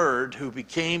the Word who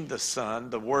became the Son,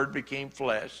 the Word became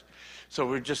flesh. So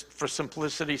we're just, for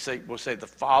simplicity's sake, we'll say the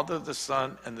Father, the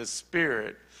Son, and the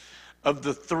Spirit. Of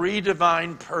the three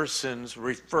divine persons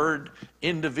referred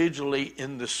individually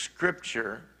in the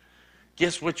Scripture,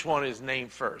 guess which one is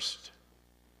named first?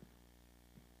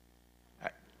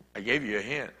 I gave you a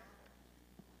hint.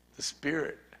 The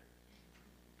Spirit.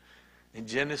 In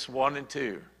Genesis 1 and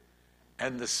 2.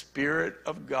 And the Spirit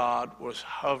of God was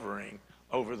hovering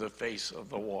over the face of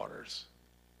the waters.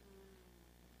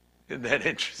 Isn't that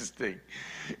interesting?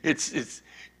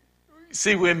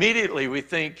 See, we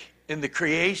think in the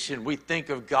creation, we think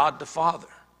of God the Father.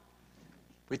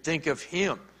 We think of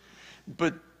Him.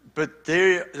 But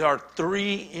there are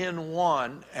three in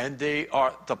one, and they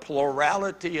are the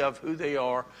plurality of who they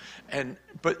are,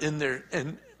 but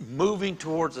in moving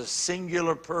towards a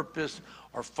singular purpose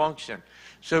or function.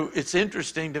 So it's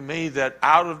interesting to me that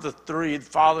out of the three,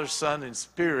 Father, Son, and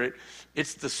Spirit,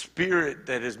 it's the Spirit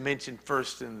that is mentioned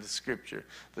first in the Scripture.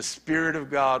 The Spirit of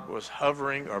God was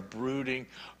hovering or brooding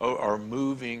or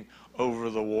moving over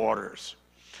the waters.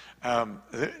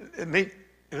 Let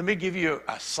me give you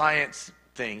a science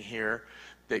thing here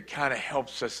that kind of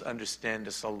helps us understand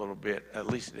this a little bit. At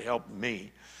least it helped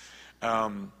me.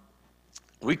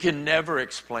 We can never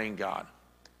explain God.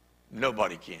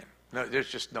 Nobody can. No, there's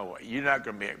just no way. You're not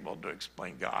going to be able to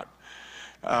explain God.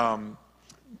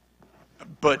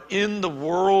 But in the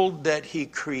world that He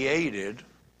created,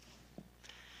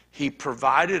 He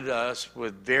provided us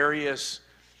with various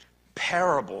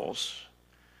parables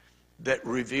that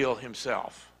reveal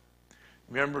Himself.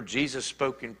 Remember, Jesus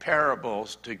spoke in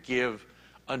parables to give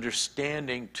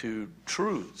understanding to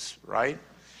truths, right?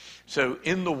 So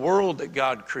in the world that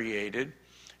God created,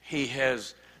 He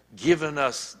has given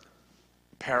us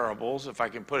parables, if I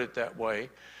can put it that way,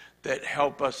 that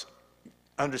help us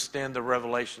understand the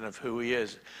revelation of who He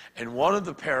is. And one of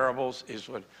the parables is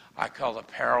what I call the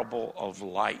parable of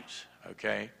light,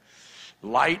 okay?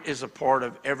 Light is a part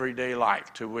of everyday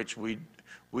life to which we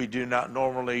do not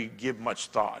normally give much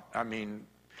thought. I mean,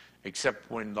 except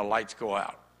when the lights go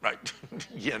out, right?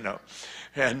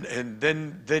 And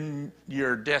then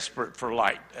you're desperate for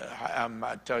light.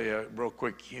 I'll tell you a real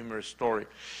quick humorous story.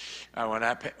 When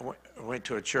I went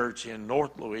to a church in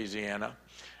North Louisiana,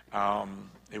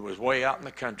 it was way out in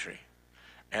the country.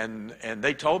 And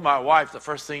they told my wife the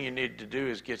first thing you need to do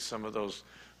is get some of those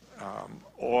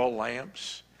oil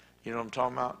lamps. You know what I'm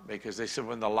talking about? Because they said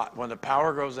when the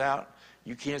power goes out,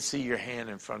 you can't see your hand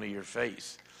in front of your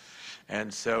face.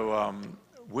 And so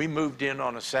we moved in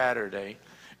on a Saturday,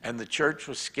 And the church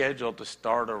was scheduled to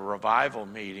start a revival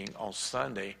meeting on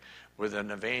Sunday with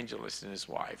an evangelist and his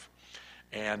wife.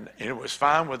 And it was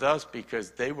fine with us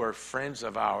because they were friends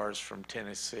of ours from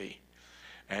Tennessee.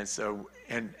 And so,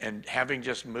 and having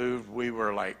just moved, we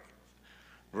were like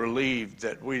relieved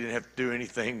that we didn't have to do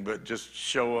anything but just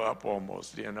show up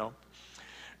almost, you know.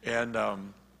 And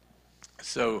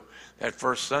so that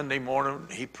first Sunday morning,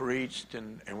 he preached,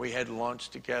 and we had lunch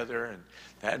together. And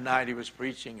that night he was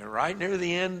preaching. And right near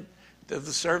the end of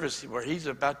the service, where he's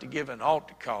about to give an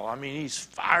altar call, I mean, he's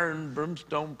fire and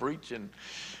brimstone preaching.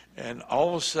 And all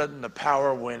of a sudden, the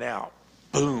power went out.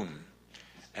 Boom.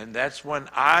 And that's when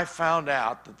I found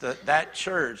out that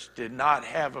church did not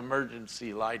have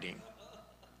emergency lighting.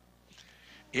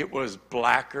 It was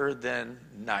blacker than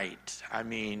night. I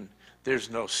mean, there's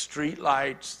no street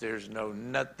lights. There's no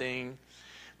nothing.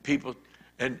 People,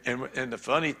 and the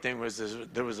funny thing was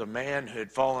there was a man who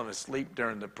had fallen asleep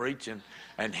during the preaching,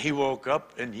 and he woke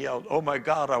up and yelled, "Oh my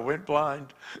God, I went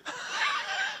blind."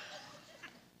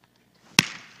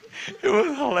 It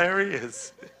was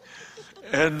hilarious.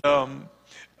 And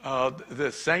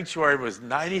the sanctuary was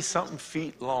 90-something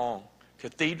feet long,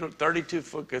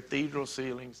 32-foot cathedral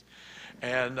ceilings,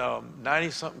 and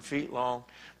 90-something feet long.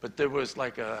 But there was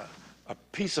like a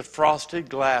piece of frosted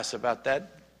glass about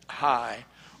that high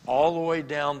all the way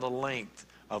down the length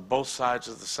of both sides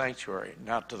of the sanctuary.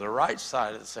 Now, to the right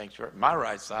side of the sanctuary, my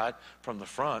right side from the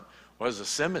front, was a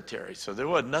cemetery, so there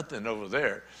wasn't nothing over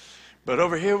there. But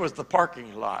over here was the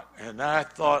parking lot, and I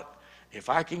thought, if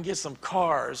I can get some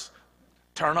cars,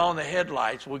 turn on the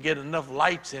headlights, we'll get enough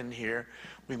lights in here,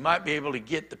 we might be able to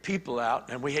get the people out.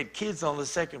 And we had kids on the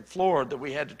second floor that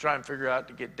we had to try and figure out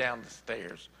to get down the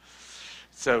stairs.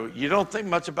 So you don't think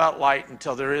much about light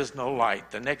until there is no light.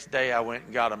 The next day I went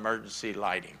and got emergency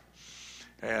lighting.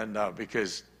 And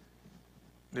because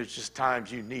there's just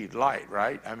times you need light,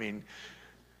 right? I mean,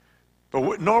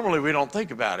 but normally we don't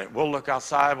think about it. We'll look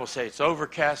outside, we'll say it's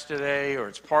overcast today, or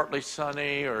it's partly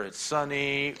sunny, or it's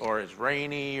sunny, or it's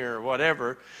rainy, or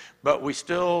whatever. But we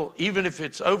still, even if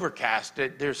it's overcast,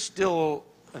 there's still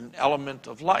an element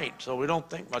of light, so we don't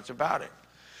think much about it.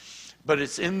 But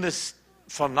it's in this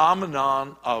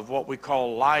phenomenon of what we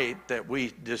call light that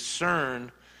we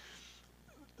discern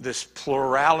this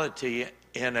plurality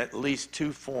in at least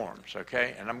two forms,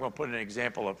 okay? And I'm going to put an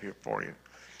example up here for you.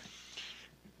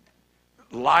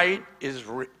 Light is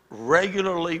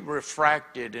regularly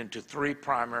refracted into three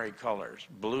primary colors: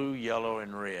 blue, yellow,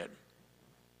 and red.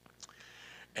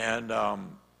 And I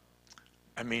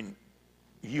mean,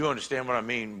 you understand what I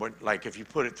mean? Like if you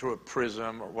put it through a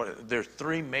prism or what, there's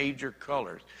three major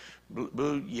colors: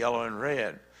 blue, yellow, and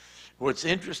red. What's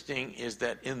interesting is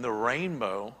that in the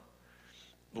rainbow,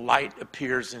 light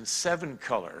appears in 7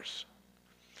 colors.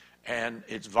 And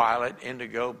it's violet,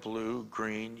 indigo, blue,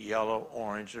 green, yellow,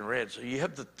 orange, and red. So you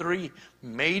have the 3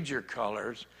 major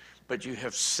colors, but you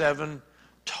have 7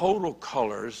 total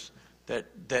colors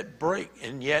that break.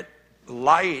 And yet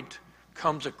light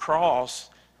comes across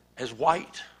as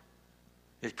white.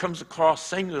 It comes across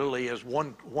singularly as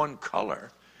one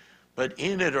color. But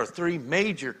in it are 3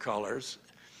 major colors.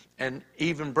 And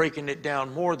even breaking it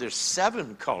down more, there's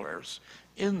 7 colors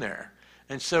in there.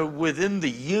 And so within the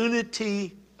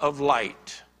unity of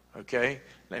light, okay?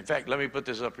 In fact, let me put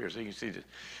this up here so you can see this.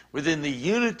 Within the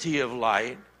unity of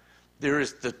light, there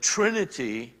is the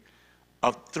trinity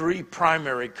of 3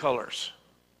 primary colors.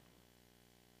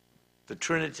 The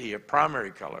trinity of primary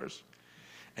colors.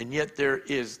 And yet there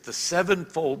is the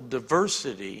 7-fold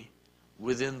diversity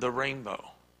within the rainbow.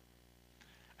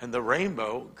 And the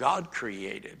rainbow, God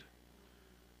created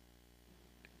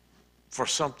for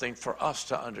something for us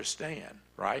to understand,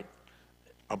 right?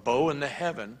 A bow in the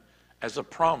heaven as a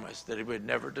promise that it would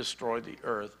never destroy the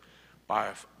earth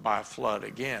by a flood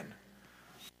again.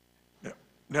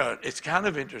 Now, it's kind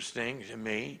of interesting to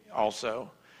me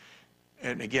also,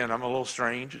 and again, I'm a little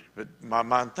strange, but my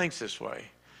mind thinks this way.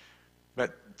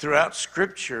 But throughout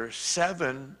Scripture,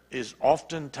 7 is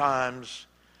oftentimes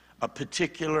a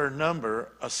particular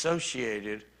number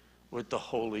associated with the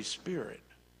Holy Spirit.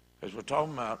 As we're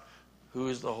talking about, who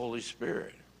is the Holy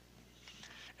Spirit?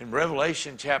 In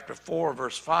Revelation chapter 4,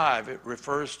 verse 5, it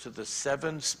refers to the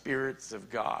 7 spirits of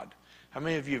God. How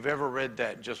many of you have ever read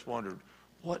that and just wondered,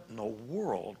 what in the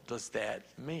world does that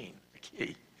mean?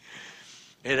 Okay.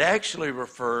 It actually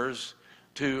refers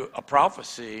to a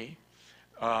prophecy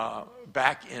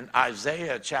back in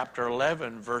Isaiah chapter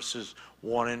 11, verses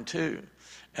 1 and 2.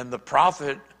 And the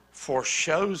prophet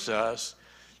foreshows us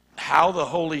how the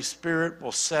Holy Spirit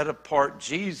will set apart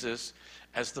Jesus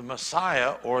as the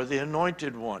Messiah or the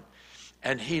Anointed One.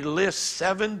 And he lists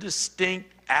 7 distinct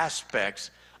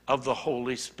aspects of the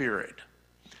Holy Spirit.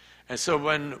 And so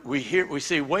when we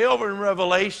see way over in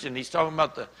Revelation, he's talking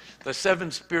about the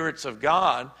 7 spirits of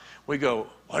God. We go,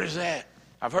 what is that?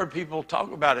 I've heard people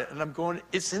talk about it, and I'm going,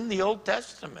 it's in the Old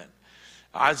Testament.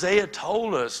 Isaiah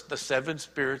told us the 7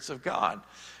 spirits of God.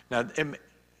 Now,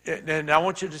 and I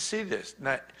want you to see this.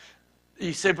 Now,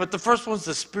 you say, but the first one's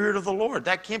the Spirit of the Lord.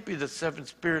 That can't be the 7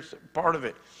 spirits part of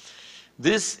it.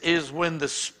 This is when the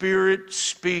Spirit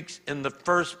speaks in the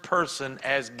first person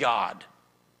as God.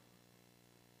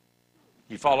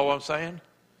 You follow what I'm saying?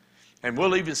 And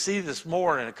we'll even see this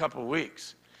more in a couple of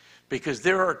weeks. Because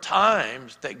there are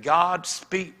times that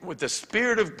the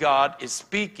Spirit of God is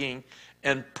speaking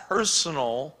in a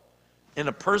personal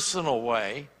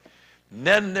way. And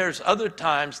then there's other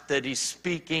times that he's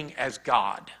speaking as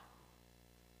God.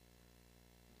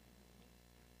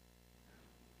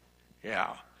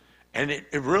 Yeah. And it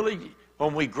really,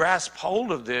 when we grasp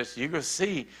hold of this, you're going to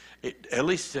see, at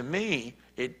least to me,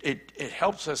 it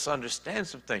helps us understand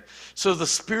some things. So the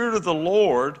Spirit of the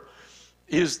Lord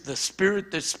is the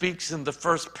Spirit that speaks in the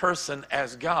first person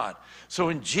as God. So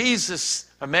when Jesus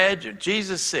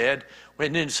said,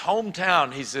 when in his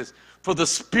hometown, he says, for the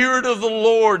Spirit of the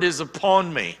Lord is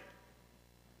upon me.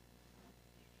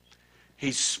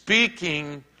 He's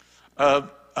speaking in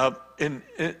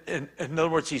other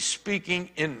words, he's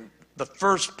speaking in the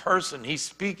first person. He's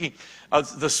speaking,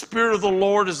 the Spirit of the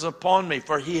Lord is upon me,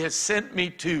 for he has sent me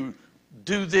to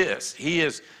do this. He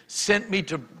has sent me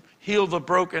to heal the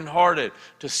brokenhearted,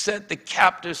 to set the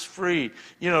captives free.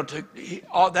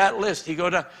 All that list, he go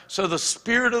down. So the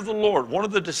Spirit of the Lord, one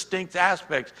of the distinct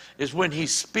aspects is when he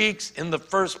speaks in the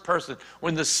first person.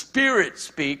 When the Spirit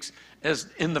speaks as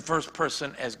in the first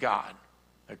person as God.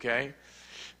 Okay?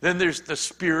 Then there's the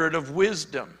Spirit of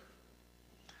wisdom,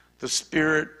 the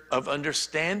Spirit of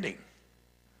understanding,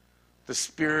 the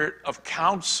Spirit of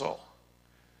counsel,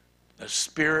 the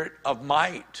Spirit of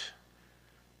might,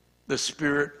 the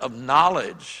Spirit of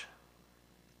knowledge,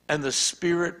 and the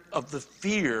Spirit of the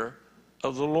fear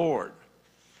of the Lord.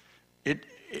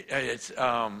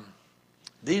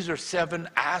 These are 7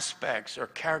 aspects or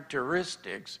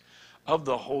characteristics of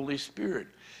the Holy Spirit.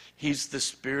 He's the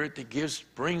Spirit that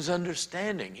brings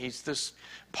understanding.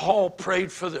 Paul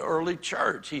prayed for the early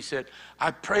church. He said,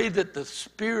 I pray that the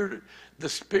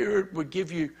Spirit would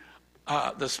give you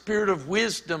the Spirit of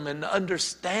wisdom and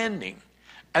understanding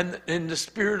and the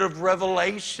Spirit of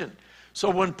revelation. So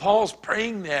when Paul's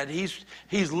praying that,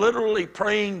 he's literally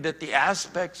praying that the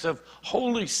aspects of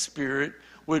Holy Spirit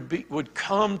would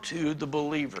come to the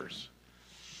believers.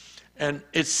 And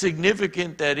it's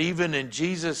significant that even in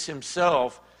Jesus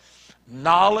himself,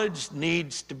 knowledge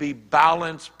needs to be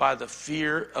balanced by the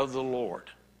fear of the Lord.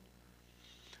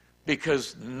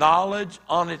 Because knowledge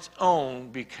on its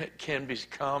own can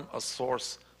become a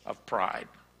source of pride.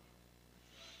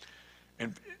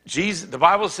 And the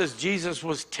Bible says Jesus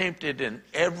was tempted in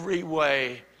every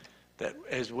way that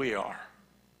as we are.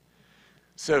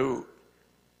 So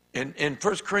in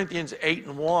 1 Corinthians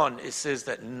 8:1, it says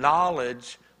that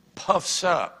knowledge puffs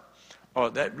up. Or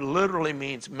that literally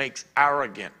means makes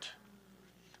arrogant.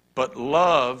 But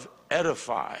love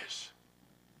edifies.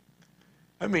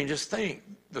 I mean, just think.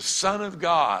 The Son of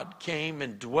God came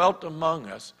and dwelt among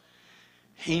us.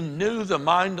 He knew the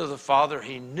mind of the Father.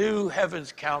 He knew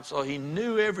heaven's counsel. He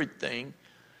knew everything.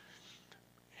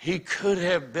 He could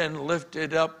have been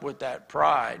lifted up with that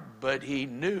pride, but he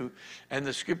knew. And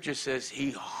the scripture says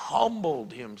he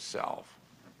humbled himself.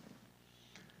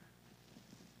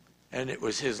 And it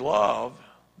was his love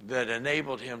that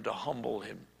enabled him to humble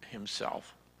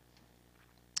himself.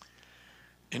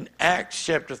 In Acts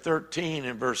chapter 13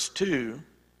 and verse 2,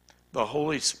 the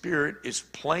Holy Spirit is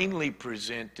plainly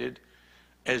presented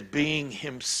as being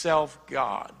himself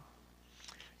God.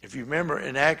 If you remember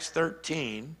in Acts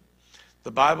 13,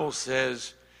 the Bible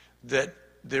says that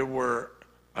there were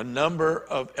a number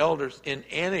of elders in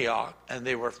Antioch and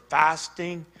they were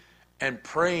fasting and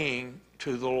praying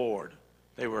to the Lord.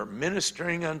 They were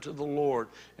ministering unto the Lord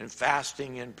and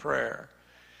fasting in prayer.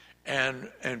 And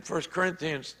Acts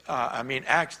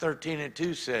 13 and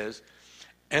 2 says,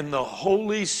 and the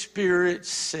Holy Spirit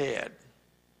said,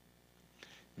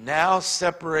 now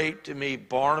separate to me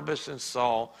Barnabas and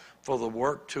Saul for the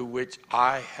work to which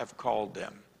I have called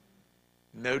them.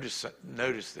 Notice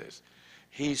this.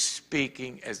 He's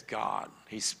speaking as God.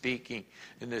 He's speaking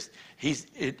in this.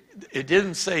 It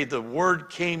didn't say the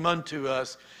word came unto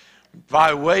us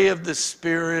by way of the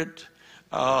Spirit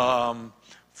from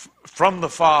the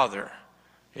Father.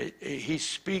 He's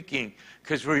speaking.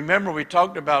 Because remember, we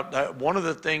talked about that one of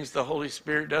the things the Holy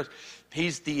Spirit does.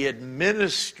 He's the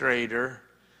administrator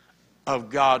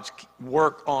of God's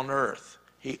work on earth.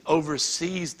 He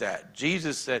oversees that.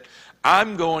 Jesus said,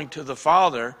 I'm going to the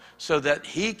Father so that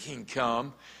he can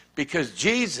come, because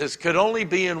Jesus could only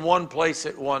be in one place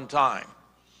at one time,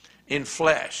 in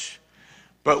flesh.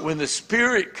 But when the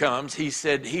Spirit comes, he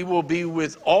said he will be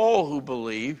with all who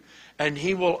believe, and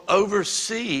he will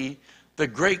oversee the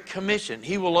Great Commission.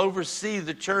 He will oversee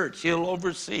the church. He'll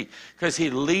oversee, because he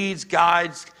leads,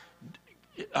 guides,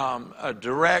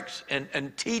 directs,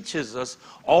 and teaches us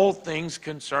all things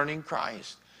concerning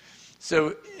Christ.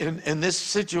 So in this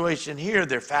situation here,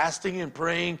 they're fasting and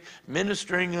praying,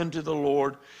 ministering unto the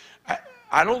Lord.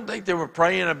 I don't think they were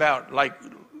praying about, like,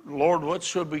 Lord, what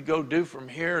should we go do from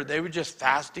here? They were just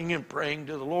fasting and praying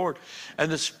to the Lord.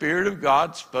 And the Spirit of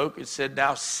God spoke and said,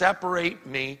 now separate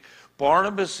me,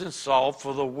 Barnabas and Saul,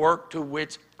 for the work to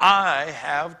which I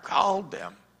have called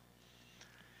them.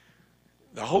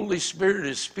 The Holy Spirit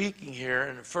is speaking here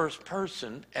in the first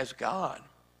person as God.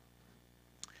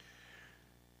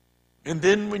 And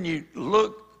then when you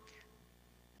look,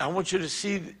 I want you to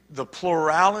see the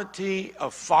plurality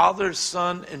of Father,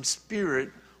 Son, and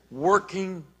Spirit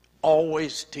working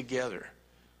always together.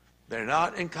 They're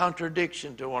not in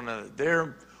contradiction to one another.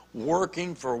 They're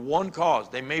working for one cause.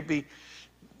 They may be,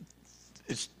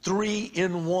 it's three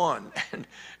in one.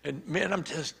 And man,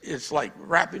 it's like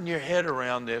wrapping your head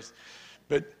around this.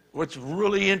 But what's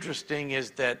really interesting is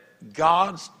that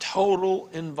God's total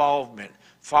involvement,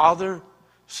 Father,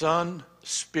 Son,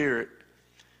 Spirit,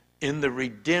 in the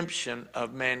redemption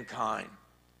of mankind.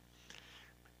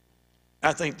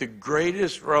 I think the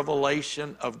greatest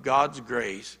revelation of God's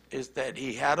grace is that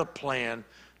he had a plan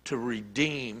to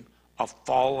redeem a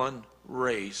fallen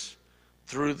race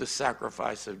through the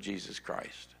sacrifice of Jesus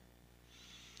Christ.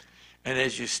 And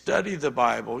as you study the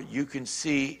Bible, you can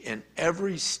see in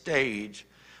every stage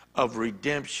of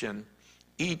redemption,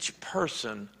 each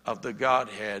person of the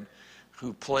Godhead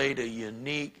who played a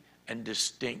unique and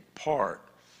distinct part.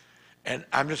 And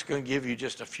I'm just going to give you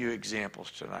just a few examples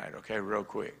tonight, okay, real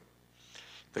quick.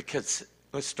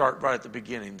 Let's start right at the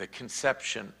beginning, the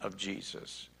conception of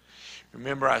Jesus.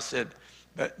 Remember I said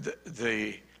that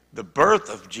the birth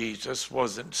of Jesus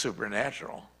wasn't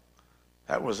supernatural.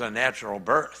 That was a natural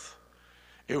birth.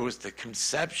 It was the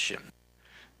conception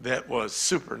that was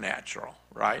supernatural,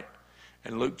 right?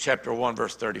 In Luke chapter 1,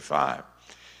 verse 35,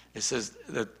 it says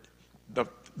that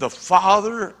the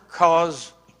Father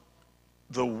caused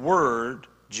the Word,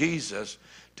 Jesus,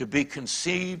 to be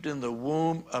conceived in the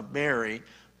womb of Mary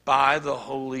by the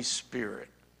Holy Spirit.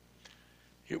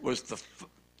 It was the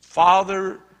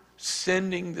Father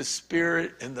sending the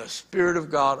Spirit, and the Spirit of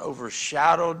God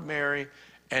overshadowed Mary,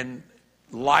 and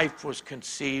life was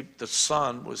conceived. The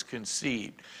Son was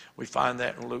conceived. We find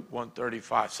that in Luke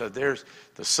 1:35. So there's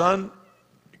the Son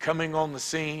coming on the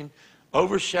scene,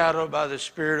 overshadowed by the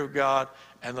Spirit of God,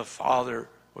 and the Father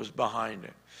was behind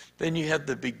it. Then you have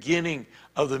the beginning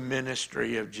of the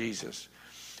ministry of Jesus.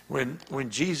 When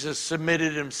Jesus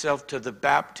submitted himself to the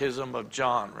baptism of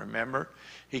John, remember?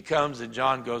 He comes and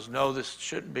John goes, no, this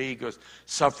shouldn't be. He goes,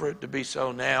 suffer it to be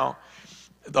so now.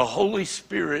 The Holy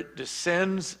Spirit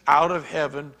descends out of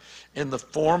heaven in the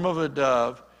form of a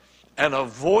dove, and a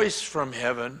voice from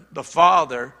heaven, the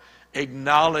Father,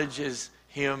 acknowledges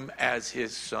him as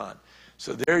his Son.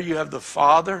 So there you have the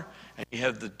Father, and you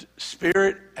have the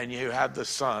Spirit, and you have the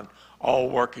Son, all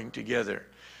working together.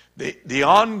 The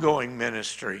ongoing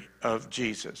ministry of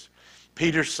Jesus.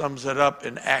 Peter sums it up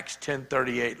in Acts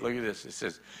 10:38. Look at this. It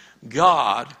says,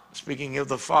 God, speaking of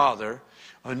the Father,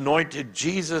 anointed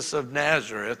Jesus of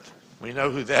Nazareth, we know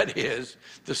who that is,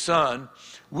 the Son,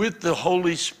 with the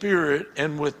Holy Spirit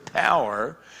and with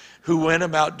power, who went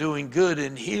about doing good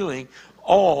and healing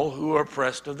all who are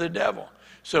oppressed of the devil.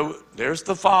 So there's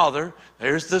the Father,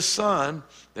 there's the Son,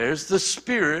 there's the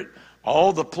Spirit,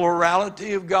 all the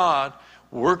plurality of God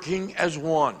working as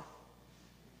one.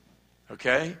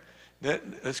 Okay?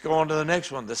 Let's go on to the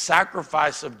next one. The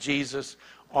sacrifice of Jesus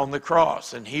on the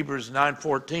cross. In Hebrews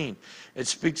 9:14, it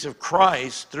speaks of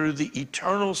Christ through the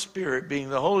eternal Spirit, being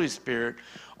the Holy Spirit,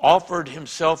 offered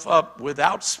himself up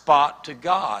without spot to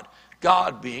God,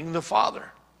 God being the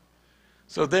Father.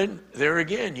 So then, there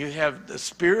again, you have the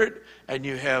Spirit, and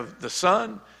you have the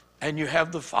Son, and you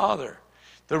have the Father.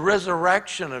 The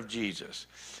resurrection of Jesus.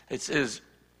 It says,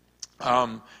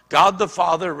 God the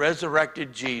Father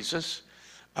resurrected Jesus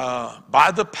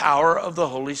by the power of the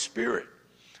Holy Spirit.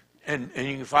 And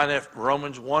you can find that in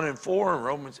Romans 1 and 4 and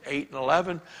Romans 8 and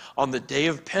 11 on the day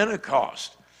of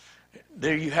Pentecost.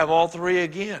 There you have all three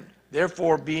again.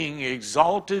 Therefore, being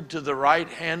exalted to the right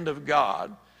hand of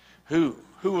God, who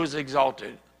was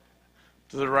exalted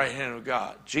to the right hand of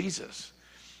God? Jesus.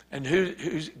 And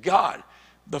who's God?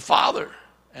 The Father.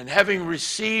 And having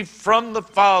received from the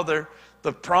Father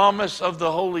the promise of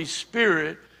the Holy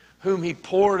Spirit, whom he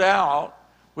poured out,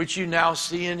 which you now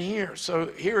see and hear. So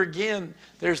here again,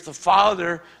 there's the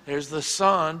Father, there's the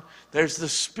Son, there's the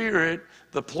Spirit,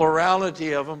 the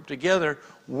plurality of them together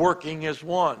working as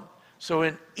one. So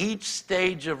in each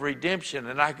stage of redemption,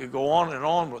 and I could go on and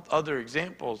on with other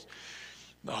examples,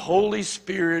 the Holy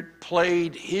Spirit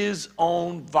played his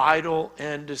own vital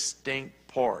and distinct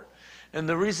part. And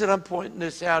the reason I'm pointing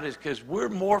this out is because we're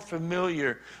more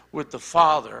familiar with the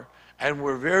Father, and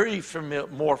we're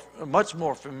much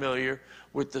more familiar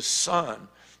with the Son,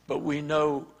 but we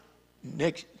know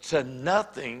next to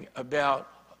nothing about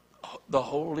the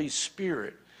Holy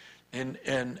Spirit. And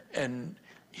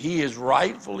he is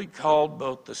rightfully called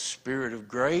both the Spirit of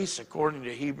grace, according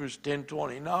to Hebrews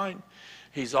 10:29.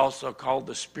 He's also called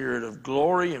the Spirit of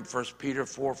glory in 1 Peter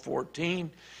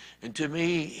 4:14. And to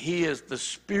me, he is the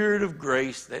Spirit of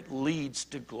grace that leads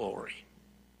to glory.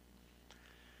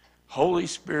 Holy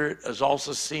Spirit is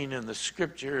also seen in the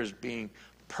Scripture as being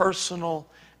personal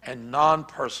and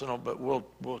non-personal, but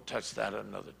we'll touch that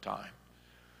another time.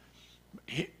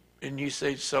 And you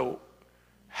say, so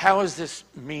how does this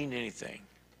mean anything?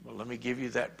 Well, let me give you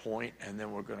that point, and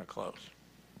then we're going to close.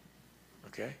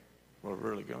 Okay? We're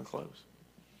really going to close.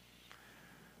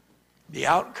 The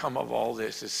outcome of all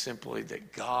this is simply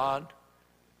that God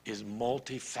is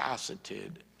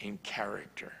multifaceted in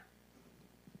character.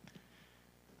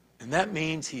 And that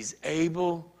means he's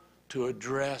able to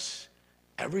address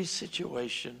every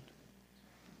situation,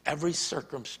 every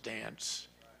circumstance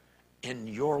in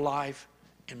your life,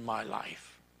 in my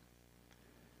life.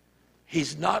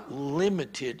 He's not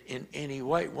limited in any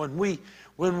way. When we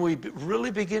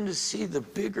really begin to see the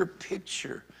bigger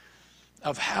picture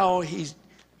of how he's,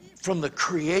 from the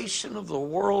creation of the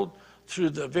world through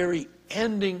the very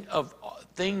ending of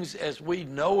things as we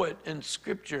know it in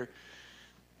Scripture,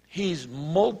 he's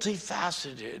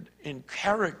multifaceted in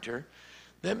character.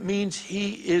 That means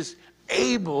he is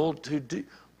able to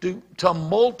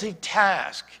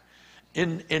multitask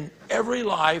in every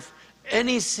life,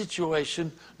 any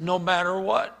situation, no matter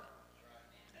what.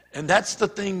 And that's the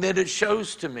thing that it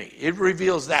shows to me. It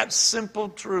reveals that simple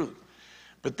truth.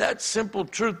 But that simple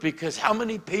truth, because how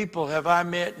many people have I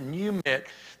met and you met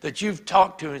that you've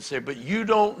talked to and said, but you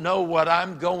don't know what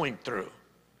I'm going through.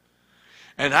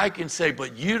 And I can say,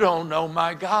 but you don't know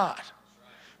my God.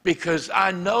 Because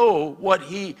I know what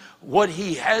he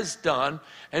has done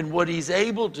and what he's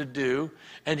able to do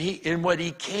and what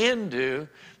he can do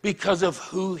because of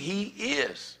who he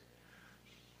is.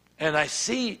 And I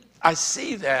see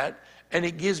that, and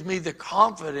it gives me the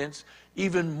confidence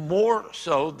even more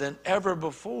so than ever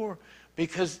before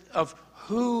because of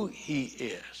who he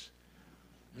is.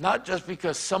 Not just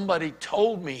because somebody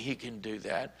told me he can do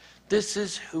that. This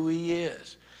is who he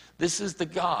is. This is the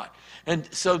God. And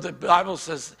so the Bible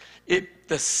says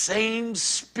the same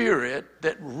Spirit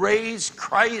that raised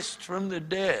Christ from the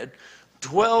dead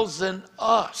dwells in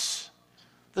us.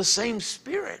 The same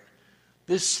Spirit.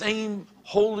 This same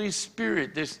Holy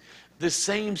Spirit. This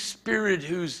same Spirit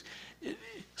who's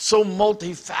so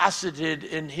multifaceted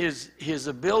in his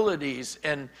abilities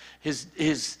and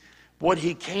his what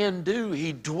he can do.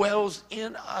 He dwells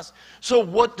in us. So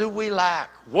what do we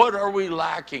lack? What are we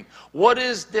lacking? What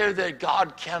is there that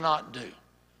God cannot do?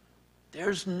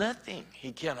 There's nothing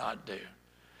he cannot do.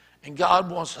 And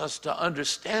God wants us to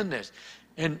understand this.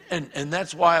 And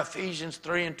that's why Ephesians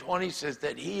 3:20 says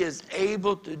that he is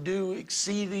able to do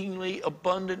exceedingly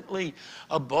abundantly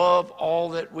above all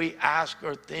that we ask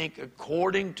or think,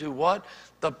 according to what?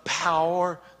 The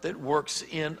power that works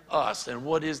in us. And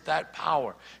what is that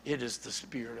power? It is the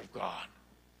Spirit of God.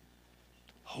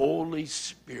 Holy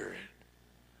Spirit,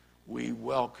 we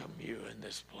welcome you in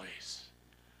this place.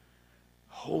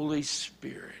 Holy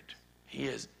Spirit, he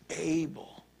is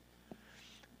able.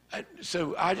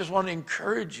 So I just want to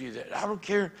encourage you that I don't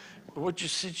care what your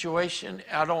situation,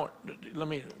 let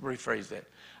me rephrase that.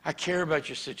 I care about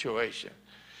your situation.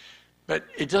 But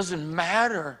it doesn't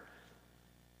matter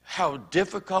how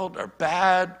difficult or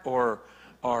bad or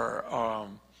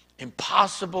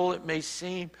impossible it may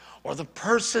seem, or the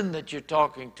person that you're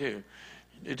talking to.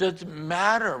 It doesn't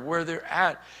matter where they're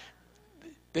at,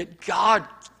 that God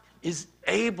is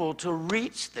able to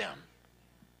reach them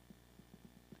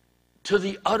to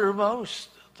the uttermost,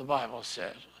 the Bible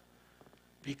says,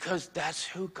 because that's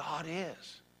who God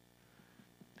is.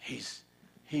 He's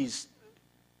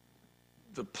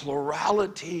the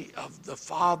plurality of the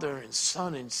Father and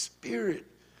Son and Spirit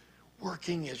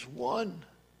working as one.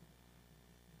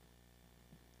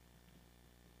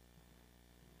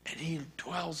 And he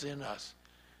dwells in us.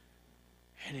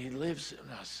 And he lives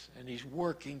in us, and he's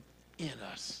working in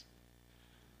us.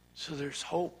 So there's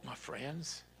hope, my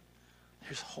friends.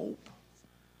 There's hope.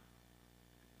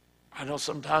 I know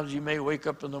sometimes you may wake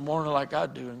up in the morning like I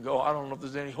do and go, I don't know if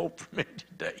there's any hope for me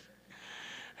today.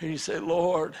 And you say,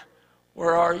 Lord,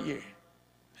 where are you?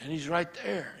 And he's right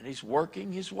there, and he's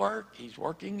working his work. He's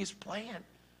working his plan.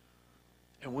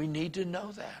 And we need to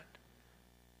know that.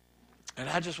 And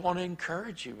I just want to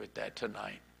encourage you with that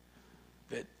tonight,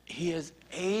 that he is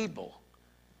able,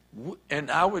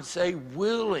 and I would say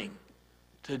willing,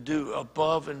 to do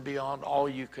above and beyond all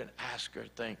you can ask or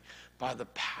think by the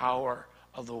power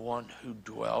of the one who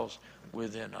dwells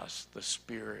within us, the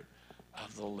Spirit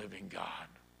of the living God.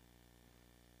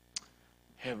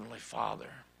 Heavenly Father,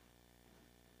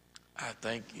 I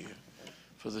thank you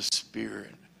for the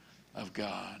Spirit of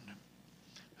God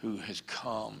who has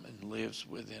come and lives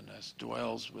within us,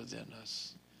 dwells within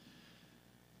us.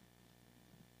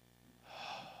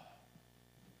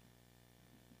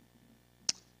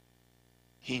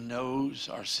 He knows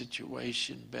our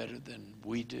situation better than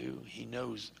we do. He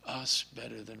knows us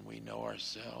better than we know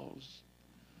ourselves.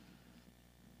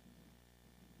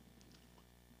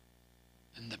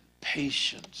 And the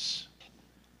patience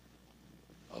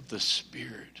of the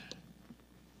Spirit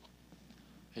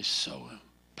is so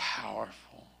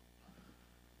powerful.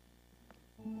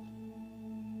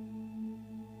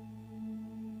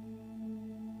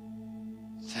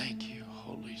 Thank you,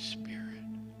 Holy Spirit.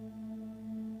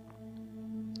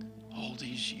 All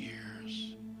these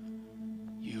years,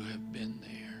 you have been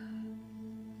there.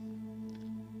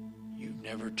 You've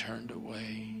never turned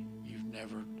away. You've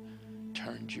never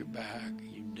turned your back.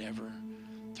 You've never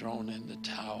thrown in the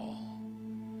towel.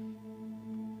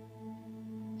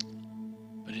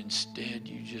 But instead,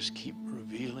 you just keep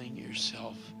revealing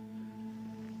yourself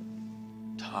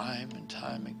time and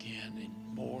time again in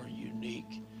more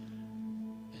unique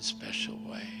and special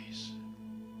ways.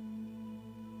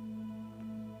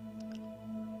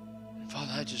 And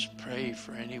Father, I just pray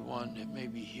for anyone that may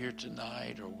be here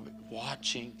tonight or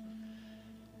watching,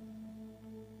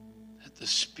 that the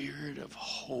spirit of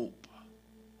hope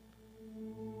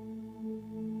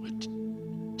would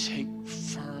take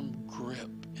firm grip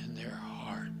in their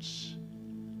hearts.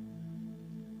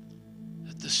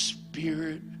 That the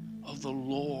Spirit of the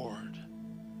Lord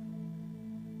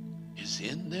is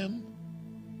in them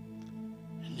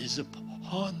and is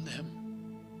upon them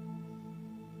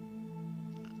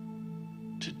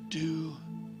to do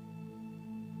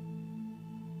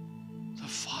the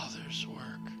Father's work.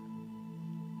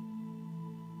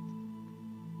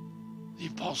 The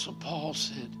Apostle Paul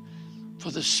said, for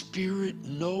the Spirit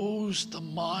knows the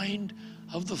mind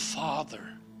of the Father,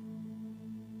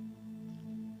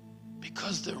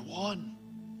 because they're one.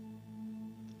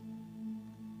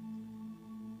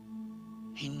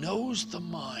 He knows the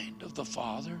mind of the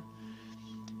Father,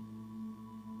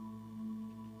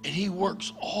 and he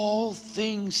works all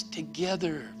things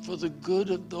together for the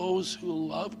good of those who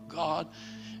love God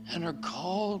and are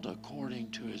called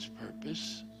according to his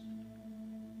purpose.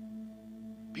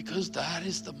 Because that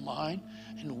is the mind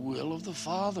and will of the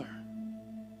Father.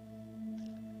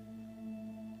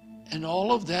 And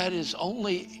all of that is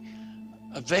only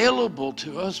available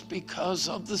to us because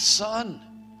of the Son,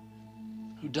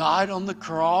 who died on the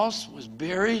cross, was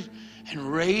buried, and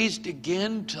raised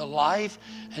again to life,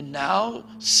 and now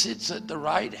sits at the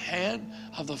right hand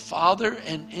of the Father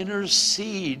and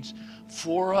intercedes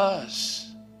for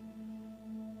us.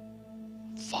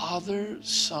 Father,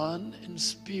 Son, and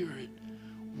Spirit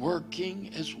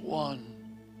working as one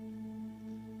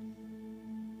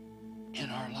in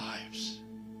our lives.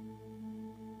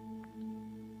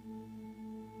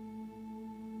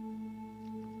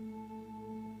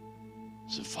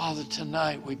 So, Father,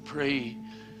 tonight we pray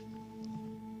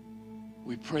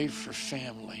for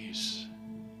families.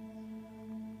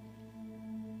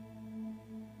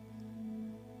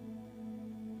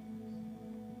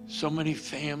 So many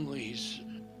families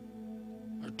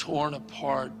are torn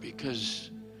apart because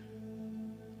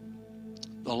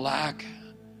the lack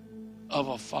of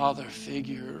a father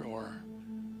figure or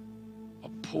a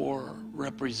poor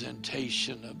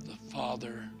representation of the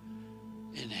Father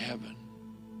in heaven.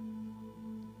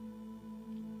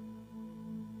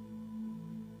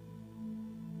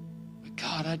 But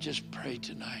God, I just pray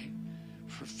tonight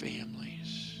for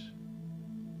families.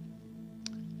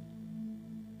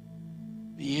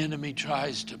 The enemy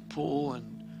tries to pull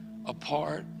and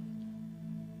apart,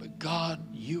 but God,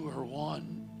 you are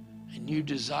one. And you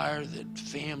desire that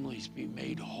families be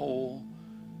made whole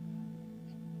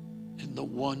in the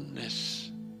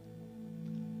oneness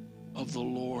of the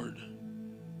Lord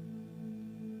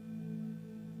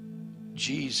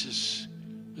Jesus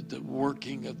but the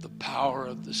working of the power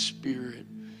of the Spirit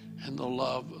and the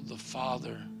love of the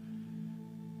Father.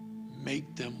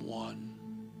 Make them one.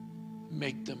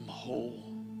 Make them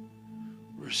whole.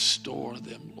 Restore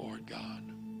them, Lord God.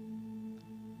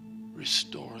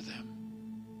 Restore them.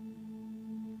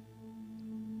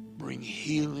 Bring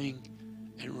healing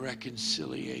and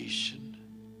reconciliation.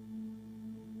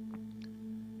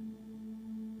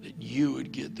 That you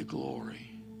would get the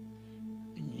glory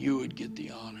and you would get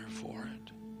the honor for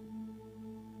it.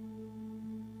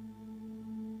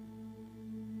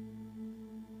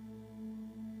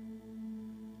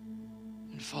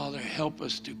 And Father, help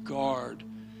us to guard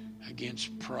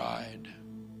against pride.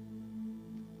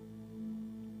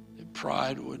 That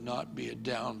pride would not be a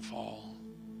downfall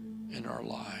in our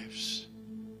lives.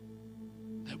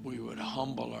 That we would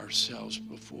humble ourselves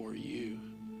before you.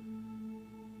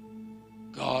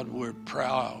 God, we're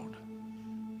proud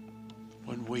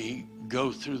when we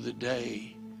go through the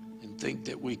day and think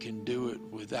that we can do it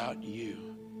without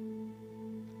you.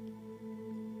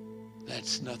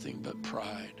 That's nothing but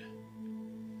pride.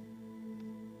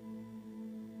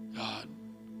 God,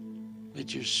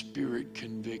 let your Spirit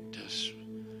convict us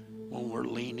when we're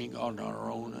leaning on our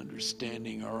own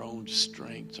understanding, our own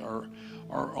strength,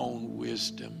 our own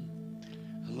wisdom.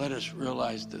 And let us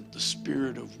realize that the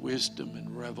Spirit of wisdom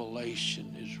and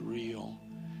revelation is real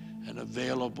and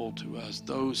available to us.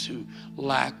 Those who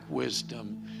lack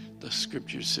wisdom, the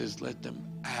Scripture says, let them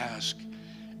ask,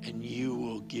 and you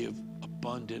will give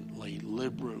abundantly,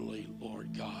 liberally,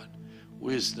 Lord God,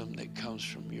 wisdom that comes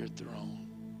from your throne.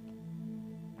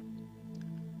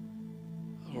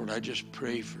 Lord, I just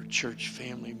pray for church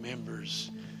family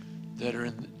members that are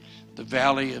in the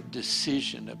valley of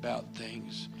decision about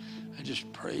things. I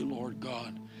just pray, Lord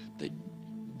God,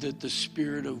 that the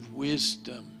spirit of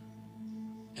wisdom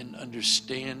and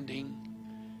understanding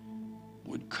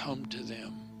would come to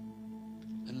them,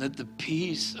 and that the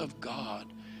peace of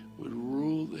God would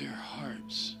rule their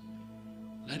hearts.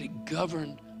 Let it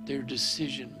govern their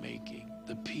decision making,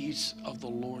 the peace of the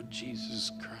Lord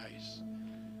Jesus Christ.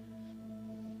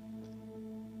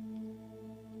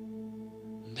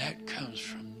 And that comes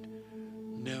from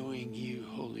knowing you,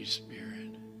 Holy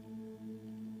Spirit.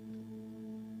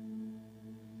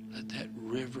 Let that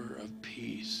river of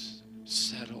peace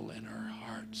settle in our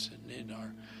hearts and in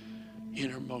our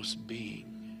innermost being.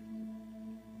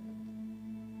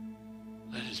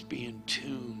 Let us be in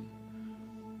tune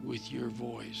with your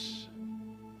voice.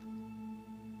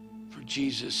 For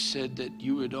Jesus said that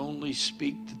you would only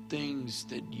speak the things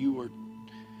that you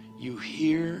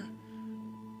hear,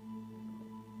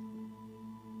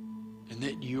 and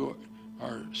that you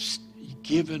are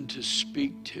given to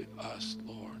speak to us,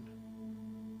 Lord.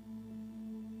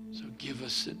 So give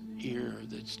us an ear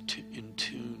that's in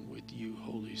tune with you,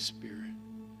 Holy Spirit.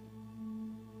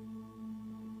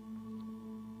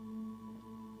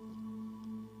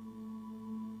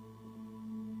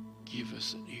 Give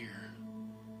us an ear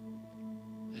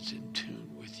that's in tune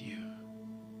with you.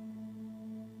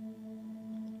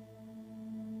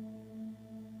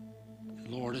 And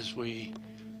Lord, as we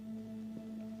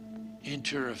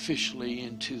enter officially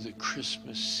into the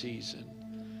Christmas season,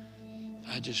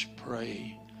 I just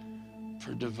pray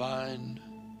for divine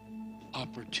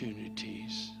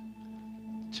opportunities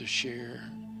to share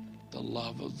the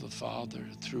love of the Father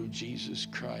through Jesus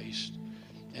Christ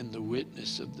and the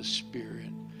witness of the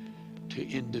Spirit to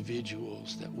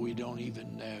individuals that we don't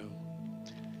even know.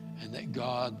 And that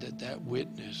God, that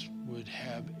witness would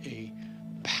have a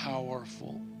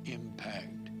powerful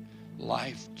impact,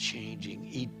 life-changing,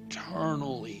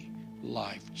 eternally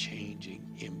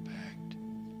life-changing impact.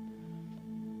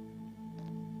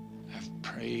 I've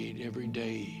prayed every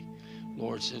day,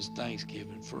 Lord, since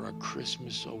Thanksgiving, for a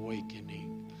Christmas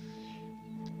awakening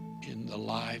in the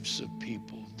lives of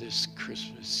people this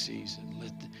Christmas season.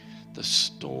 Let the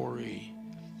story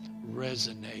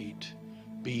resonate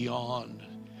beyond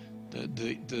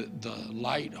the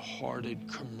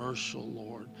light-hearted commercial,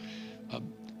 Lord,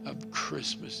 of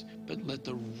Christmas, but let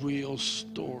the real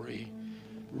story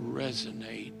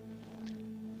resonate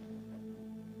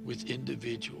with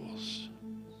individuals.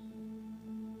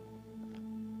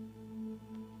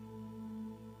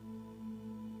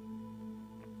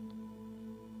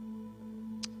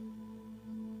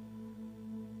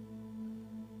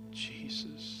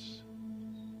 Jesus.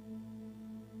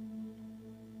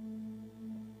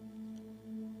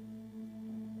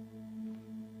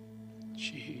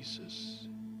 Jesus.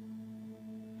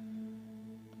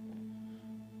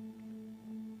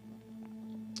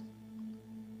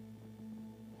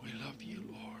 We love you,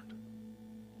 Lord.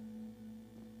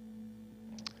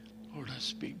 Lord, I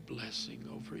speak blessing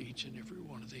over each and every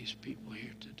one of these people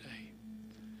here today.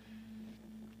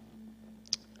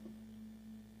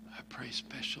 I pray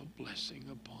special blessing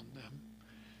upon them.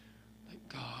 That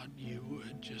God, you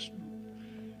would just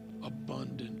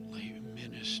abundantly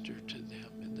minister to them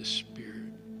in the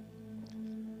Spirit,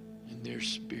 in their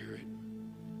spirit,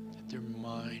 that their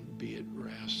mind be at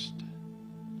rest.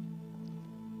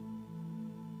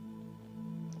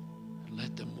 And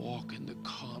let them walk in the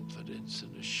confidence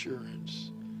and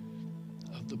assurance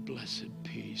of the blessed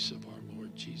peace of our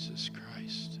Lord Jesus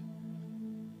Christ.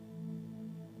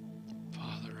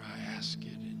 Father, I ask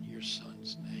it in your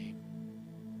Son's name.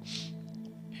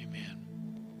 Amen.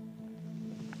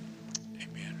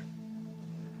 Amen.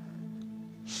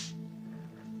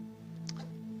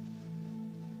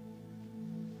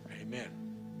 Amen.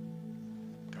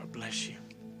 God bless you.